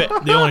 That will fit.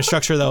 The only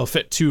structure that will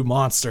fit two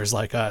monsters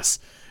like us.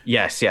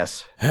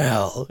 Yes.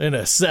 Hell in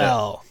a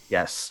Cell.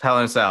 Yes. Hell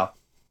in a Cell.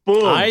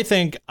 Boom. I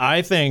think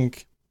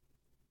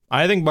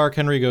Mark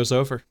Henry goes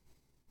over.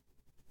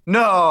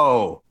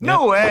 No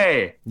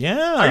way.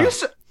 Yeah. Are you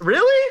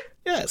really?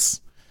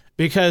 Yes.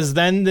 Because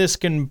then this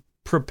can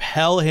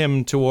propel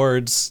him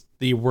towards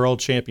the world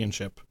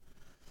championship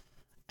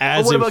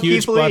as a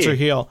huge sponsor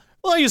heel.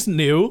 Well, he's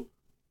new.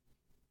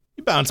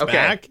 He bounced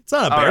back. It's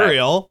not a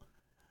burial. Right.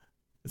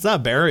 It's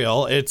not a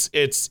burial. It's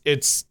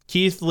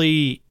Keith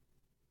Lee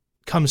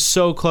comes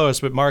so close,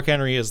 but Mark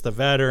Henry is the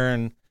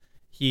veteran.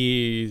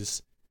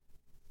 He's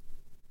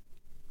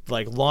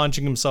like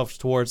launching himself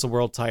towards the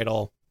world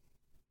title.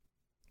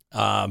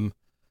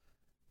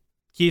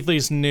 Keith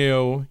Lee's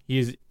new.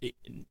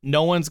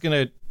 No one's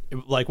gonna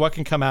like. What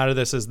can come out of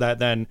this is that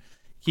then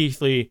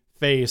Keith Lee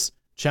face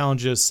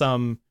challenges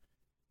some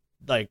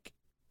like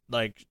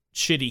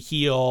shitty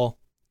heel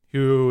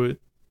who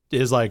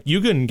is like,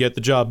 you couldn't get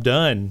the job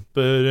done,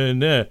 but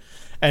and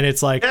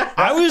it's like,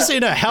 I was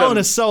in a Hell in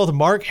a Cell with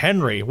Mark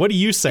Henry. What do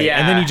you say? Yeah.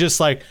 And then he just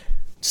like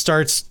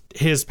starts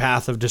his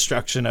path of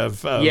destruction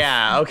of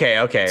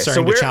okay.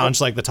 Starting to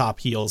challenge like the top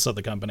heels of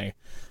the company.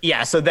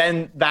 Yeah. So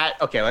then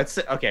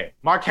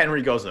Mark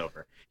Henry goes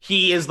over.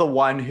 He is the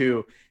one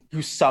who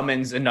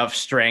summons enough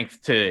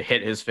strength to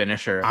hit his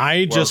finisher.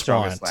 I just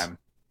want Slam.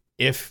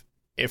 If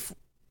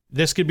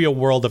this could be a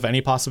world of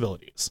any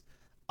possibilities,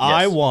 yes.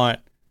 I want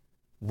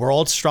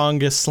World's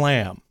Strongest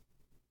Slam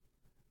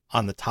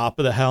on the top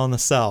of the Hell in the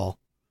Cell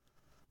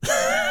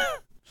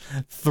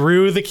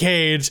through the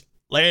cage,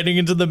 landing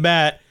into the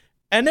mat,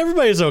 and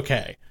everybody's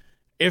okay.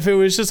 If it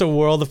was just a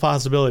world of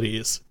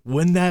possibilities,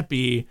 wouldn't that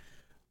be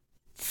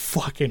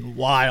fucking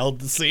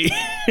wild to see?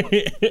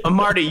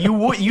 Marty,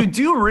 you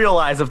do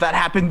realize if that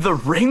happened, the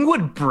ring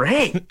would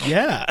break.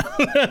 Yeah.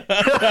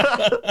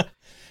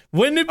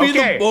 Wouldn't it be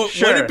Wouldn't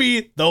it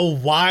be the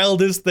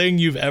wildest thing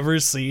you've ever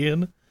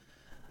seen?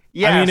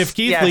 Yes, I mean, if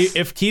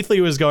Keith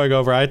Lee was going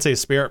over, I'd say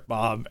Spirit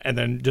Bomb and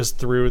then just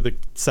through the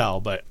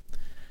cell. But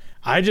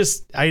I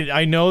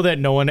know that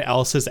no one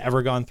else has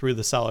ever gone through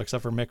the cell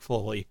except for Mick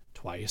Foley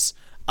twice.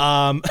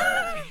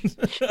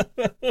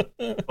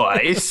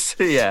 Twice,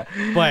 yeah.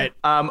 But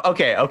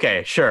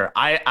okay, sure.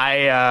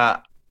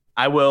 I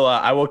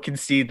will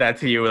concede that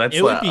to you.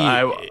 It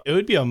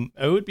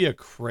would be a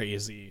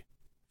crazy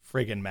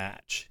friggin'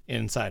 match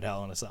inside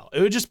Hell in a Cell. It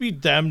would just be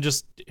them.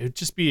 It would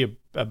just be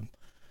a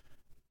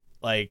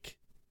like,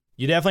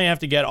 you definitely have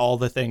to get all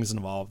the things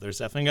involved. There's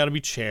definitely got to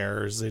be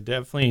chairs. They're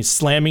definitely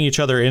slamming each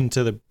other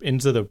into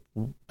the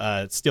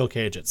steel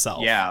cage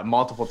itself. Yeah,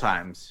 multiple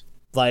times.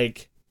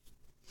 Like,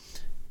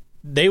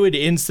 they would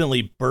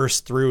instantly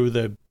burst through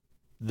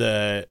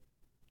the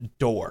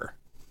door.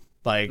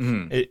 Like,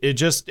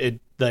 it'd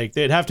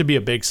have to be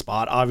a big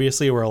spot,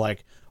 obviously, where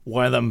like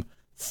one of them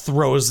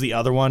throws the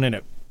other one and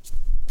it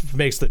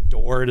makes the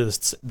door to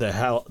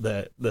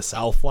the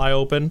cell fly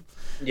open.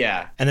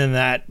 Yeah. And then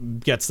that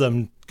gets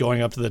them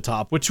going up to the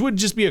top, which would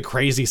just be a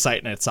crazy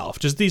sight in itself.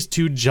 Just these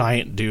two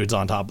giant dudes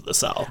on top of the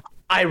cell.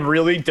 I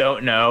really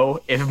don't know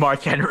if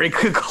Mark Henry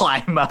could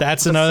climb up.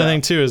 That's another thing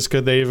too, is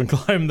could they even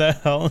climb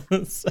that hell?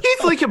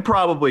 Keith Lee could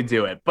probably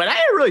do it, but I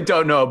really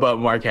don't know about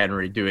Mark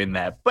Henry doing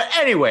that. But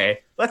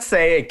anyway, let's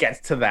say it gets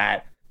to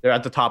that. They're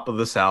at the top of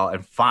the cell,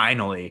 and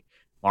finally,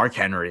 Mark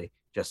Henry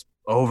just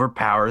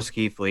overpowers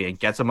Keith Lee and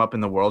gets him up in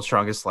the World's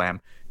Strongest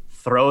Slam,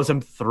 throws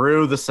him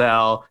through the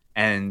cell,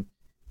 and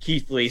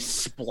Keith Lee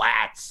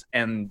splats,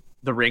 and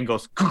the ring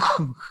goes.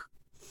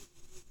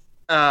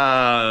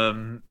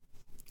 I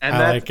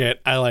like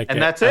it.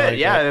 And that's it.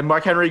 Yeah. And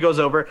Mark Henry goes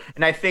over.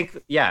 And I think,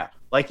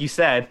 like you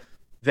said,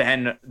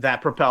 then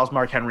that propels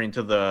Mark Henry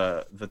into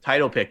the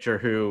title picture,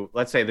 who,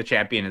 let's say the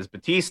champion is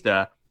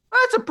Batista.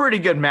 That's a pretty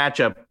good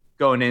matchup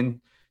going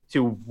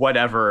into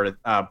whatever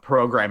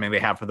programming they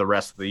have for the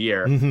rest of the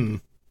year. Mm-hmm.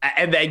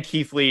 And then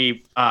Keith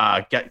Lee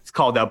gets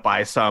called out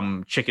by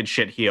some chicken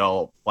shit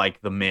heel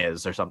like The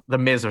Miz or something. The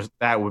Miz,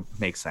 that would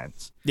make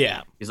sense.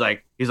 Yeah. He's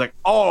like,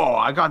 oh,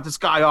 I got this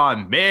guy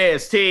on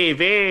Miz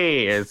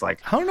TV. It's like,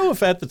 I don't know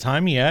if at the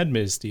time he had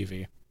Miz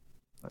TV.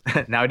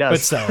 Now he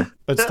does.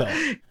 But still.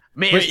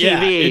 Miz TV.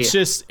 Yeah,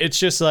 it's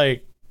just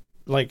like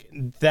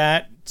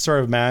that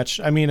sort of match.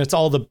 I mean, it's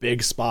all the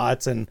big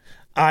spots, and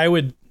I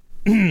would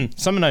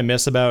something I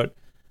miss about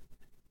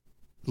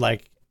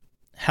like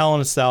Hell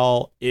in a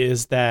Cell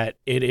is that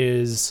it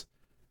is,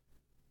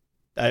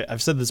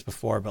 I've said this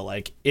before, but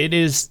like it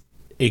is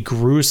a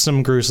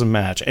gruesome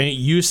match. And it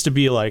used to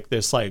be like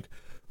this like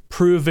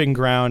proving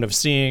ground of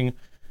seeing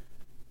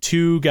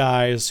two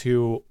guys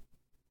who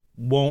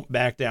won't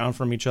back down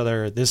from each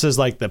other. This is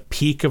like the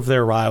peak of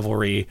their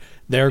rivalry.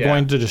 They're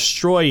going to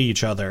destroy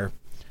each other.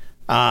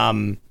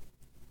 And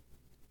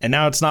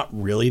now it's not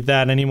really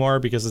that anymore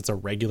because it's a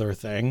regular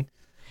thing.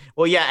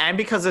 Well, yeah, and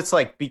because it's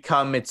like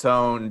become its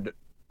own.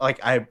 Like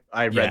I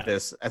read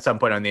this at some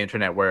point on the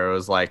internet where it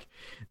was like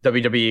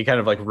WWE kind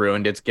of like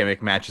ruined its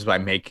gimmick matches by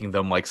making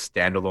them like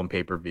standalone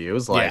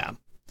pay-per-views. Like,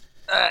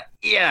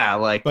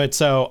 like. But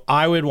so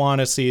I would want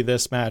to see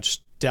this match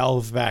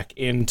delve back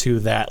into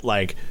that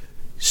like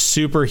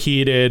super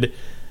heated.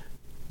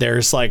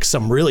 There's like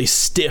some really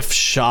stiff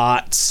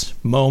shots,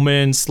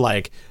 moments,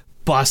 like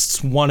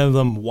busts one of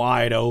them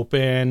wide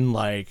open,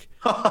 like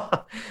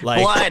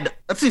blood.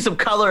 Let's see some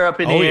color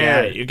up in here. Oh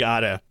yeah, you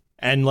gotta.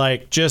 And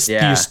like just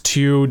these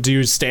two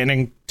dudes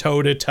standing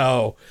toe to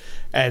toe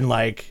and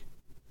like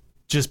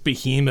just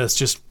behemoths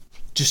just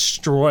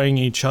destroying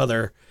each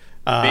other.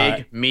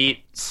 Big meat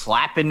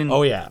slapping.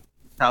 Oh yeah.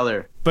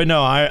 Color. But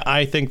no,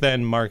 I think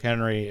then Mark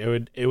Henry,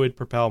 it would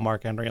propel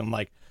Mark Henry, and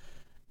like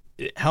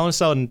Hell in a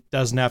Cell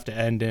doesn't have to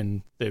end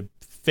in the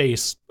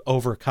face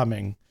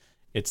overcoming.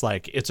 It's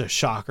like it's a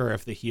shocker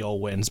if the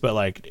heel wins, but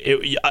like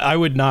I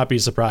would not be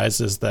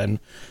surprised as then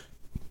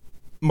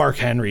Mark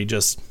Henry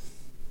just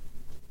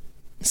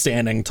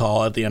standing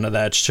tall at the end of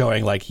that,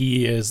 showing like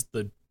he is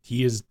the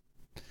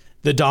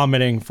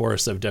dominating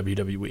force of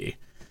WWE.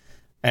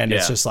 And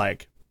it's just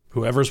like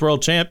whoever's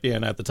world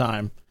champion at the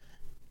time,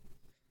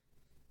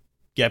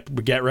 get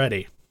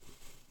ready.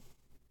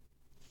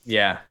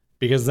 Yeah.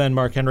 Because then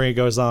Mark Henry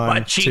goes on. My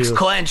cheeks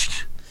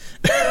clenched.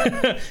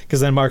 Because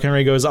then Mark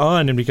Henry goes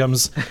on and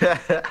becomes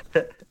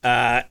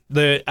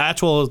the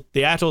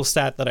actual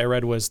stat that I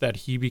read was that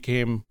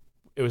it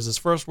was his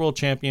first world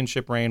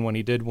championship reign when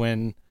he did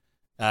win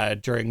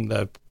during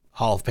the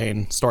Hall of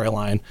Pain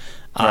storyline.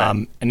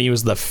 And he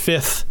was the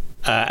 5th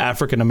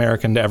African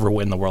American to ever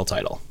win the world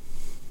title.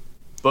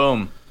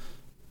 Boom.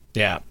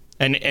 Yeah.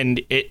 And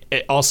it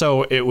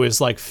also, it was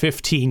like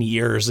 15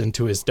 years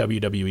into his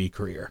WWE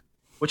career.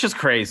 Which is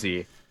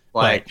crazy.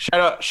 Like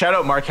shout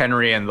out Mark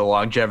Henry and the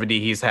longevity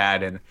he's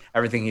had and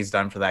everything he's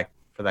done for that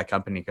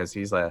company, because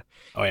he's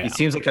he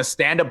seems like a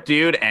stand-up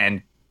dude,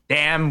 and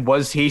damn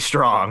was he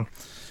strong.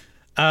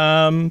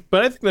 But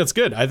I think that's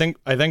good. I think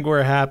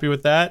we're happy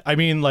with that. I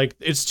mean, like,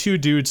 it's two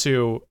dudes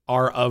who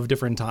are of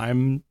different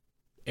time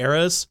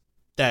eras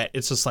that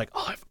it's just like,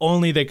 oh, if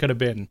only they could have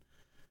been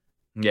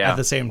at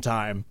the same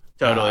time.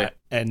 Totally.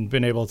 And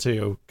been able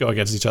to go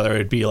against each other.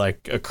 It'd be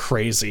like a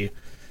crazy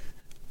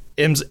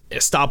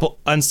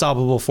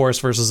unstoppable force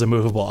versus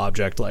immovable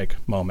object like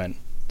moment.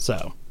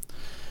 So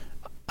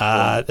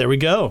there we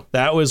go.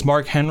 That was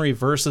Mark Henry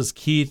versus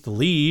Keith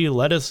Lee.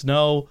 Let us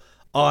know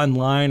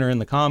online or in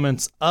the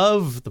comments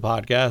of the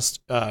podcast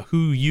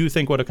who you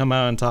think would have come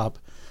out on top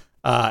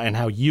and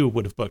how you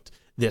would have booked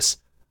this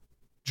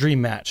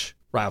dream match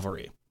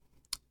rivalry.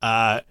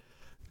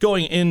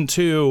 Going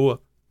into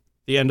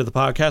the end of the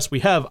podcast, we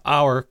have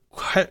our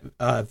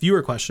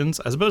viewer questions.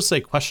 I was supposed to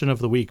say question of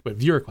the week, but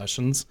viewer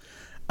questions,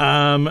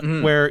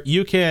 where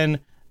you can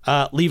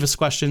leave us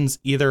questions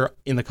either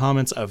in the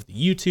comments of the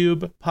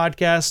YouTube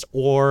podcast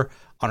or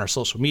on our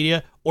social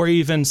media, or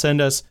even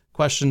send us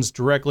questions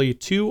directly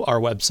to our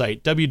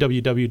website,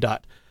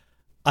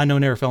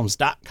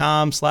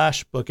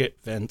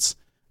 www.unknownerafilms.com/bookitvince,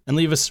 and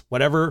leave us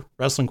whatever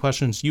wrestling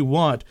questions you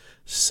want,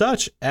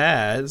 such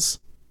as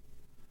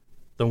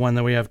the one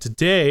that we have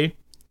today,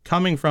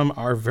 coming from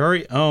our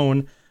very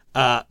own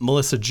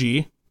Melissa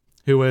G,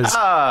 who was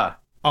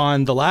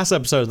on the last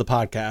episode of the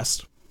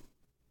podcast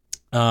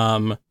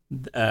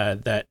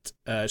that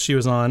she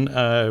was on,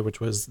 which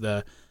was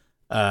the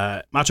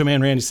Macho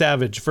Man Randy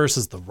Savage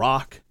versus The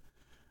Rock,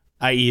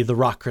 i.e. The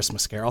Rock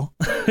Christmas Carol.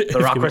 The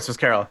Rock Christmas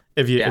Carol.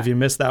 If you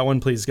missed that one,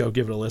 please go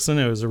give it a listen.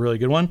 It was a really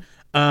good one.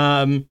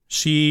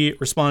 She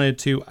responded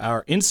to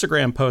our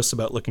Instagram post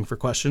about looking for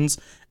questions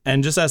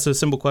and just asked a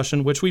simple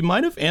question, which we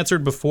might have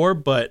answered before,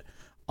 but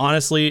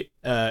honestly,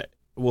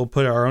 we'll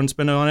put our own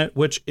spin on it,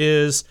 which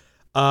is,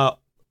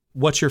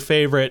 what's your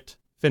favorite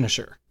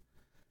finisher?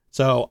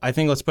 So I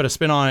think let's put a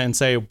spin on it and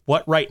say,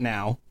 what right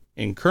now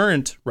in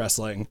current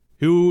wrestling,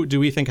 who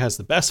do we think has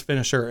the best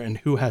finisher and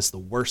who has the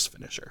worst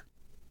finisher?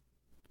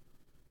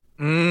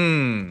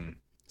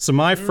 So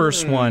my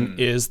first one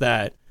is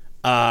that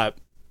I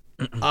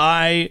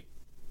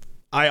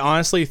I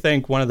honestly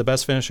think one of the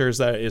best finishers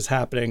that is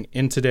happening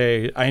in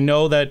today. I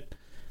know that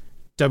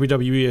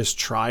WWE has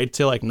tried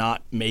to like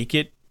not make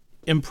it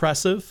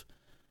impressive,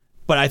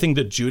 but I think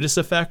the Judas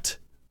effect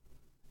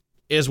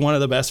is one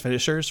of the best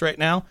finishers right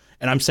now.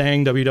 And I'm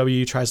saying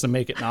WWE tries to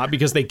make it not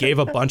because they gave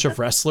a bunch of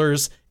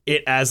wrestlers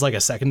it as like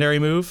a secondary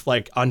move.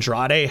 Like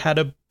Andrade had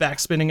a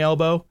backspinning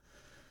elbow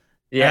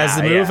as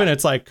the move, and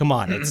it's like, come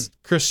on, it's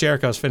Chris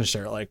Jericho's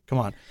finisher. Like, come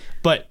on.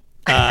 But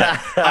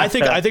I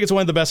think it's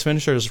one of the best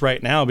finishers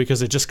right now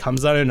because it just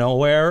comes out of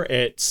nowhere.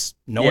 It's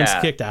no one's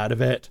kicked out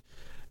of it.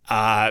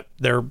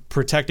 They're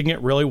protecting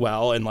it really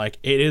well, and like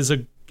it is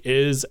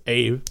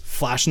a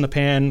flash in the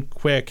pan,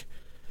 quick,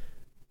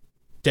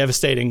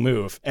 devastating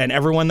move. And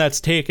everyone that's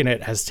taken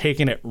it has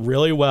taken it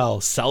really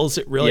well, sells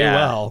it really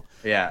well.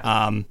 Yeah.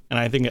 And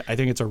I think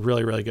it's a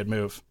really, really good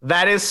move.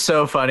 That is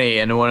so funny.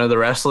 In one of the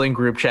wrestling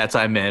group chats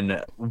I'm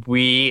in,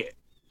 we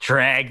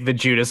drag the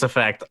Judas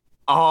effect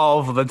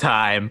all the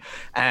time,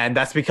 and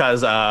that's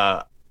because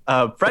a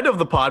friend of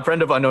the pod,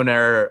 friend of Unknown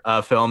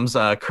Era Films,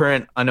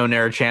 current Unknown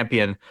Era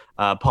champion,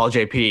 Paul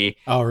JP.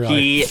 Oh,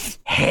 really? He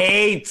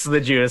hates the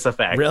Judas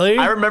effect. Really?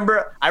 I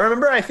remember.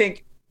 I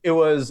think it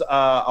was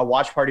a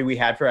watch party we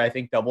had for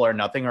Double or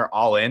Nothing or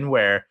All In,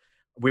 where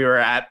we were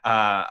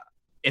at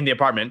in the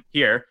apartment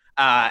here,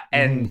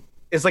 and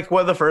it's like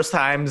one of the first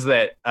times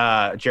that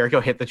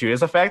Jericho hit the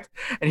Judas effect,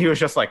 and he was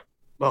just like,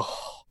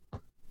 oh.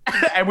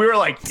 And we were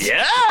like,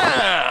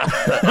 yeah,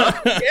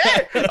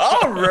 okay,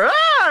 all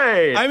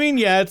right. I mean,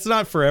 yeah, it's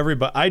not for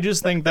everybody. I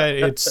just think that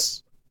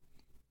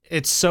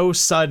it's so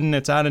sudden,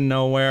 it's out of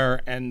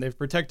nowhere, and they've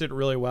protected it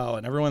really well,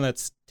 and everyone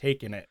that's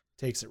taken it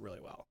takes it really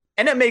well.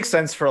 And it makes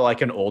sense for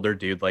like an older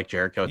dude like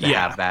Jericho to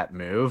have that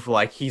move.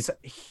 Like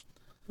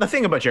the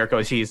thing about Jericho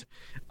is he's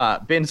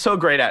been so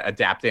great at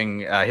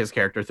adapting his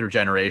character through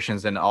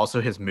generations, and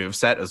also his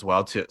moveset as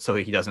well, so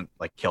he doesn't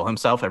like kill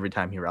himself every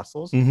time he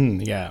wrestles.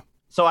 Yeah.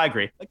 So I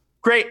agree. Like,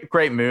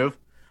 great move.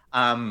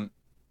 The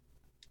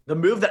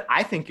move that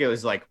I think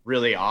is like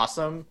really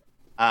awesome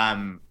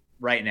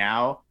right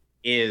now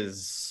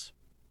is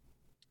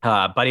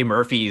Buddy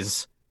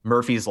Murphy's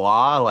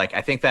Law. Like, I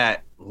think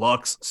that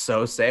looks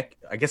so sick.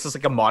 I guess it's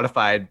like a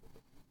modified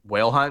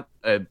whale hunt.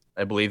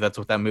 I believe that's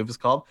what that move is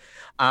called.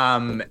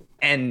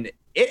 And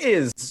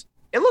it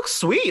looks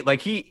sweet. Like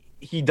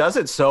he does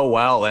it so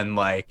well, and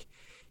like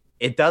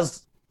it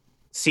does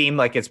seem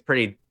like it's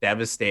pretty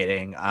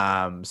devastating.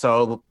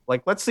 So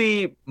like, let's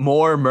see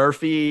more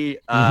Murphy,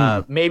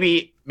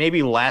 maybe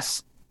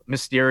less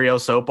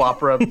Mysterio soap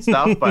opera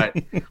stuff, but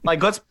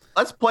like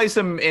let's place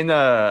him in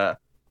a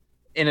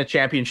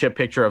championship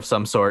picture of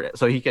some sort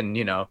so he can,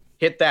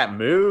 hit that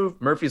move,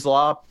 Murphy's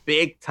Law,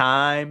 big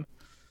time.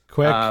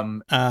 Quick.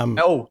 Do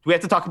we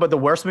have to talk about the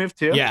worst move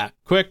too? Yeah,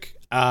 quick.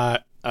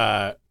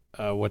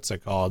 What's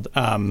it called?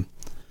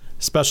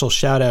 Special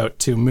shout out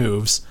to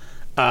moves.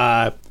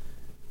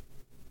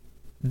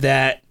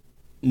 That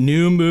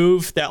new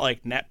move, that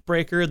like net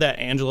breaker that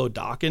Angelo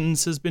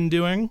Dawkins has been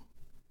doing.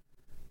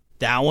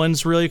 That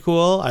one's really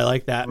cool. I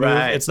like that move.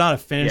 It's not a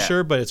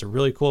finisher, but it's a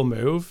really cool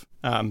move.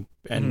 And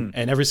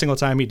every single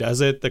time he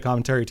does it, the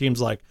commentary team's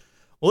like,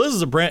 well, this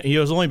is a brand. He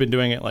has only been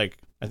doing it like,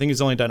 I think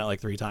he's only done it like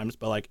 3 times,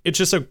 but like, it's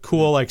just a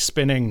cool like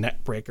spinning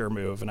net breaker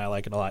move. And I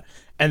like it a lot.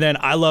 And then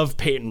I love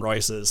Peyton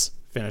Royce's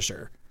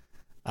finisher,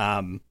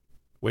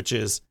 which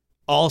is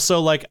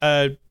also like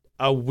a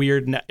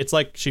weird net. It's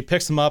like she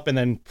picks him up and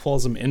then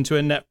pulls him into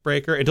a net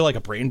breaker, into like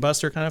a brain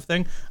buster kind of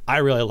thing. I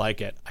really like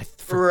it. I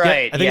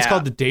think it's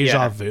called the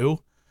Deja Vu.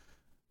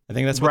 I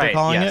think that's what they're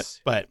calling it.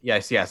 But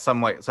yes,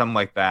 something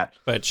like that.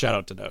 But shout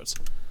out to those.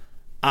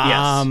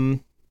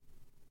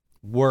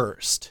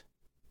 Worst.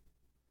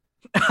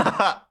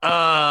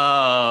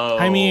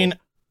 I mean,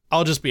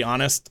 I'll just be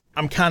honest.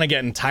 I'm kind of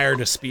getting tired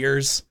of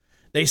spears.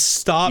 They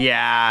stopped.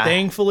 Yeah.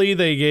 Thankfully,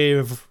 they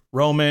gave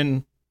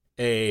Roman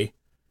a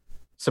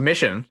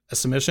submission,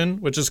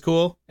 which is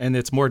cool, and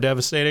it's more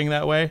devastating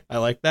that way. I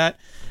like that.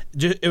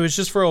 It was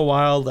just for a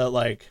while that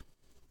like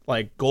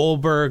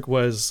Goldberg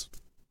was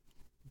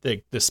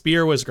the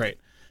spear was great.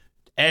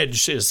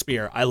 Edge's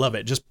spear, I love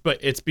it. But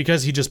it's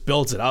because he just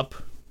builds it up.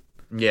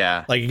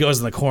 Yeah, like he goes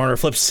in the corner,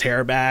 flips his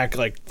hair back,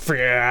 like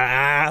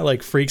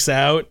freaks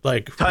out,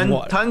 like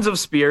tons of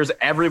spears.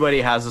 Everybody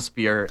has a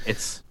spear.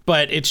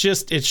 But it's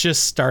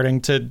just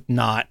starting to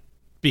not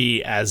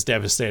be as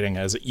devastating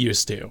as it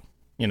used to.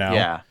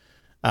 Yeah.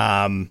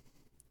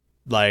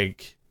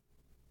 Like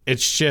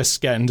it's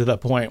just getting to the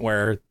point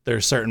where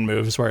there's certain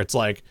moves where it's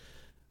like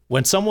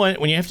when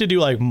you have to do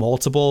like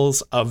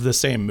multiples of the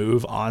same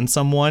move on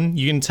someone,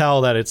 you can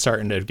tell that it's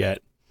starting to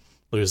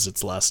lose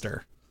its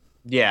luster.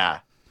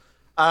 Yeah.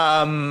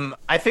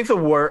 I think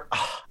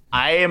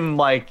I am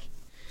like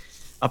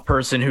a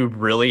person who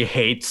really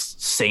hates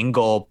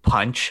single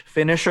punch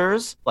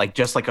finishers, like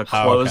just like a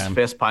closed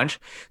fist punch.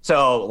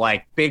 So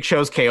like Big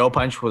Show's KO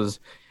punch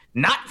was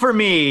not for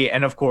me.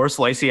 And of course,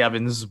 Lacey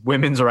Evans,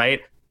 women's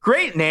right.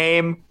 Great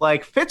name,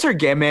 like fits her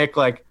gimmick.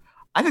 Like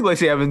I think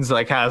Lacey Evans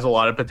like has a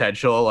lot of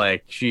potential.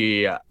 Like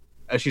she's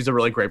a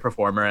really great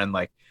performer, and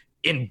like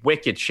in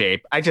wicked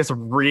shape. I just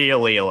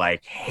really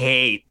like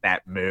hate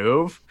that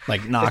move.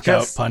 Like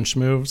knockout punch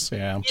moves.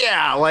 Yeah.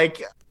 Yeah,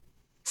 like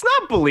it's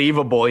not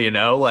believable, you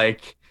know?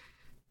 Like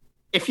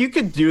if you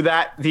could do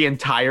that the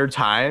entire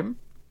time,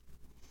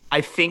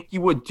 I think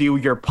you would do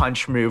your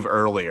punch move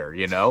earlier,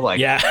 you know? Like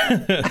yeah.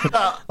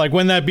 Like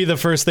wouldn't that be the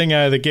first thing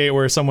out of the gate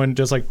where someone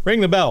just like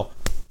ring the bell?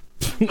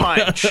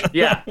 Punch.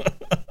 Yeah.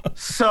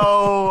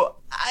 So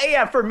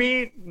yeah, for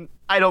me,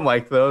 I don't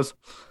like those.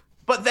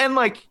 But then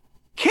like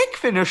kick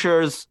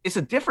finishers is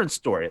a different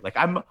story. Like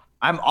I'm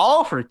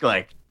all for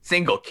like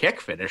single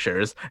kick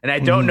finishers, and I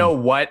don't know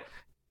what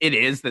it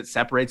is that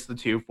separates the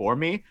two for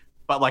me.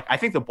 But like I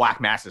think the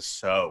Black Mass is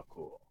so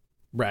cool.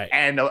 Right.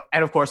 And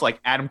of course like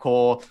Adam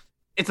Cole,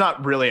 it's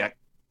not really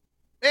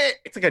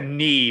it's like a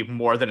knee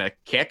more than a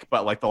kick,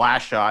 but like the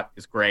last shot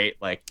is great.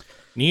 Like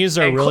knees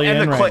are really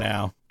in right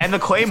now. And the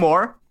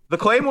Claymore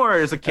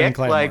is a kick.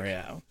 Claymore, like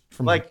yeah,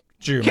 from like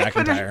Drew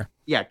McIntyre.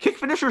 Kick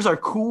finishers are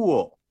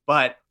cool,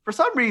 but for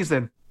some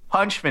reason,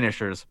 punch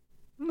finishers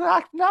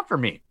not for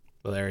me.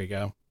 Well, there you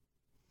go.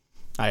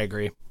 I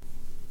agree.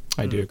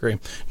 I do agree.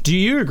 Do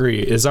you agree?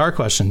 Is our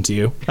question to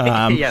you?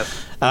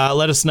 Yes.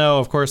 Let us know,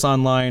 of course,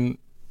 online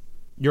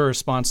your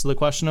response to the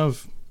question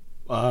of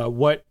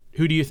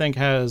who do you think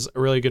has a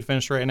really good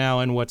finish right now,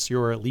 and what's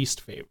your least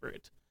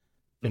favorite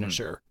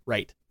finisher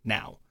right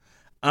now?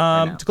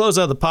 To close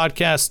out the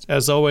podcast,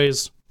 as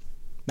always,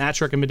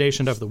 match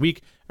recommendation of the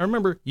week. And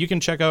remember, you can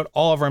check out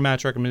all of our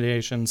match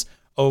recommendations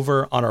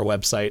over on our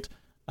website.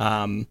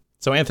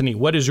 So, Anthony,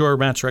 what is your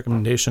match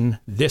recommendation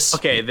this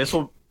week?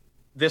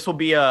 This will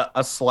be a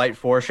slight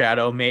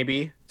foreshadow,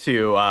 maybe,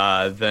 to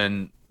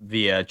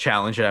the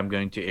challenge that I'm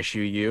going to issue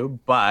you.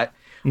 But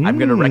I'm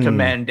going to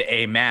recommend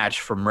a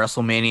match from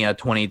WrestleMania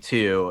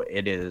 22.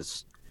 It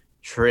is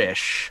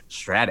Trish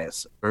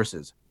Stratus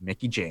versus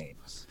Mickie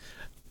James.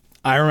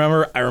 I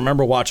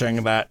remember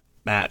watching that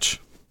match.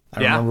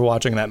 I remember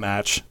watching that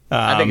match.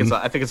 I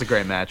think it's a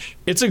great match.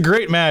 It's a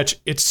great match.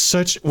 It's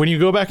such, when you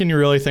go back and you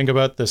really think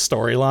about the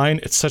storyline,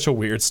 it's such a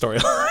weird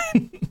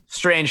storyline.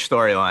 Strange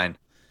storyline.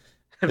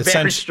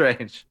 Very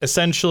strange.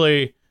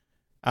 Essentially,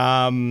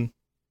 well,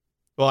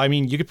 I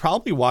mean, you could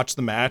probably watch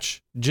the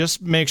match.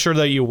 Just make sure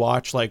that you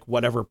watch like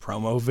whatever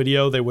promo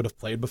video they would have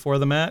played before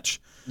the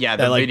match. Yeah,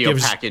 the video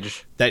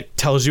package that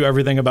tells you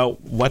everything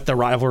about what the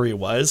rivalry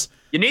was.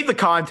 You need the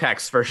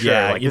context for sure.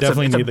 Yeah, like, you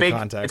definitely need the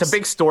context. It's a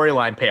big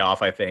storyline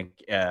payoff, I think,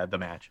 the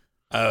match.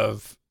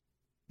 Of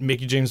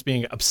Mickie James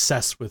being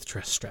obsessed with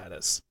Trish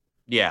Stratus.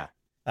 Yeah,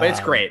 but it's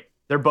great.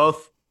 They're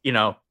both,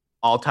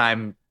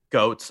 all-time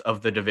goats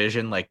of the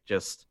division. Like,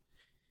 just,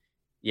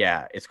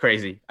 yeah, it's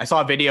crazy. I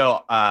saw a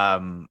video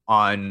on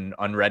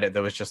Reddit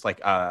that was just like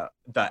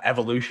the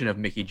evolution of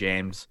Mickie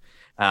James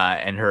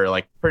and her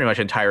like pretty much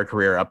entire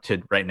career up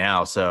to right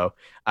now. So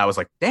I was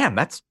like, damn,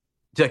 that's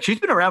like she's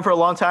been around for a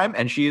long time,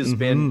 and she's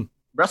been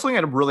wrestling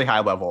at a really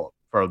high level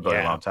for a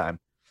very long time.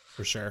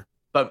 For sure.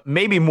 But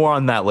maybe more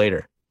on that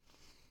later.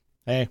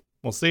 Hey,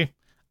 we'll see.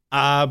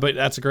 But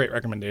that's a great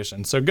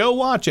recommendation. So go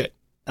watch it.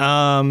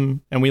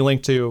 And we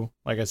link to,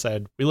 like I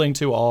said,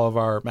 all of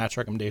our match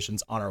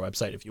recommendations on our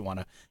website if you want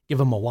to give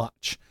them a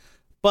watch.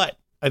 But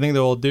I think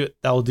that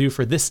will do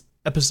for this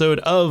episode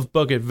of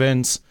Book It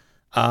Vince.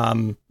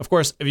 Of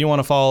course, if you want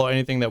to follow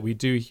anything that we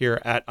do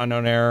here at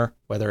Unknown Era,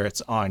 whether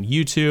it's on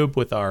YouTube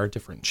with our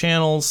different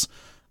channels,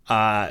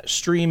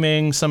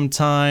 streaming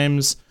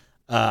sometimes,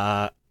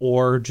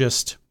 or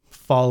just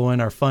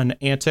following our fun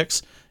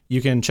antics,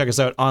 you can check us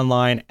out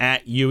online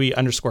at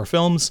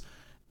UE_films.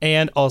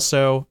 And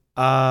also,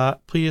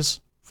 please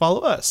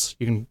follow us.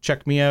 You can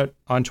check me out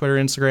on Twitter,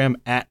 Instagram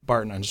at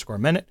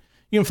Barton_Minute.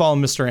 You can follow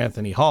Mr.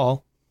 Anthony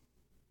Hall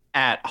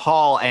at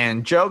Hall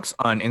and Jokes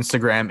on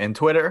Instagram and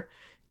Twitter.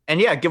 And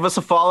yeah, give us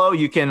a follow.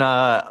 You can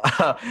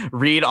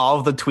read all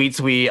of the tweets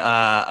we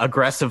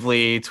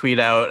aggressively tweet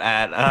out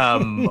at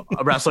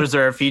wrestlers that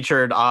are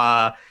featured in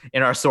our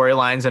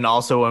storylines, and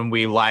also when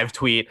we live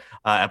tweet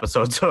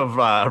episodes of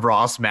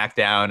Raw,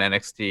 SmackDown,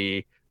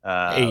 NXT,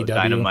 AEW.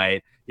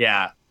 Dynamite.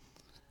 Yeah.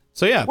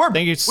 So yeah,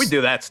 thank you. We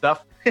do that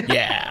stuff.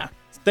 Yeah.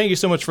 Thank you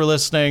so much for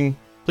listening.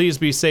 Please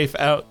be safe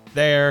out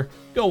there.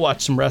 Go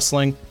watch some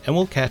wrestling, and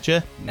we'll catch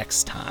you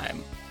next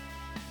time.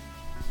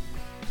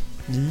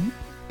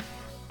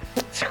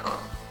 Cool.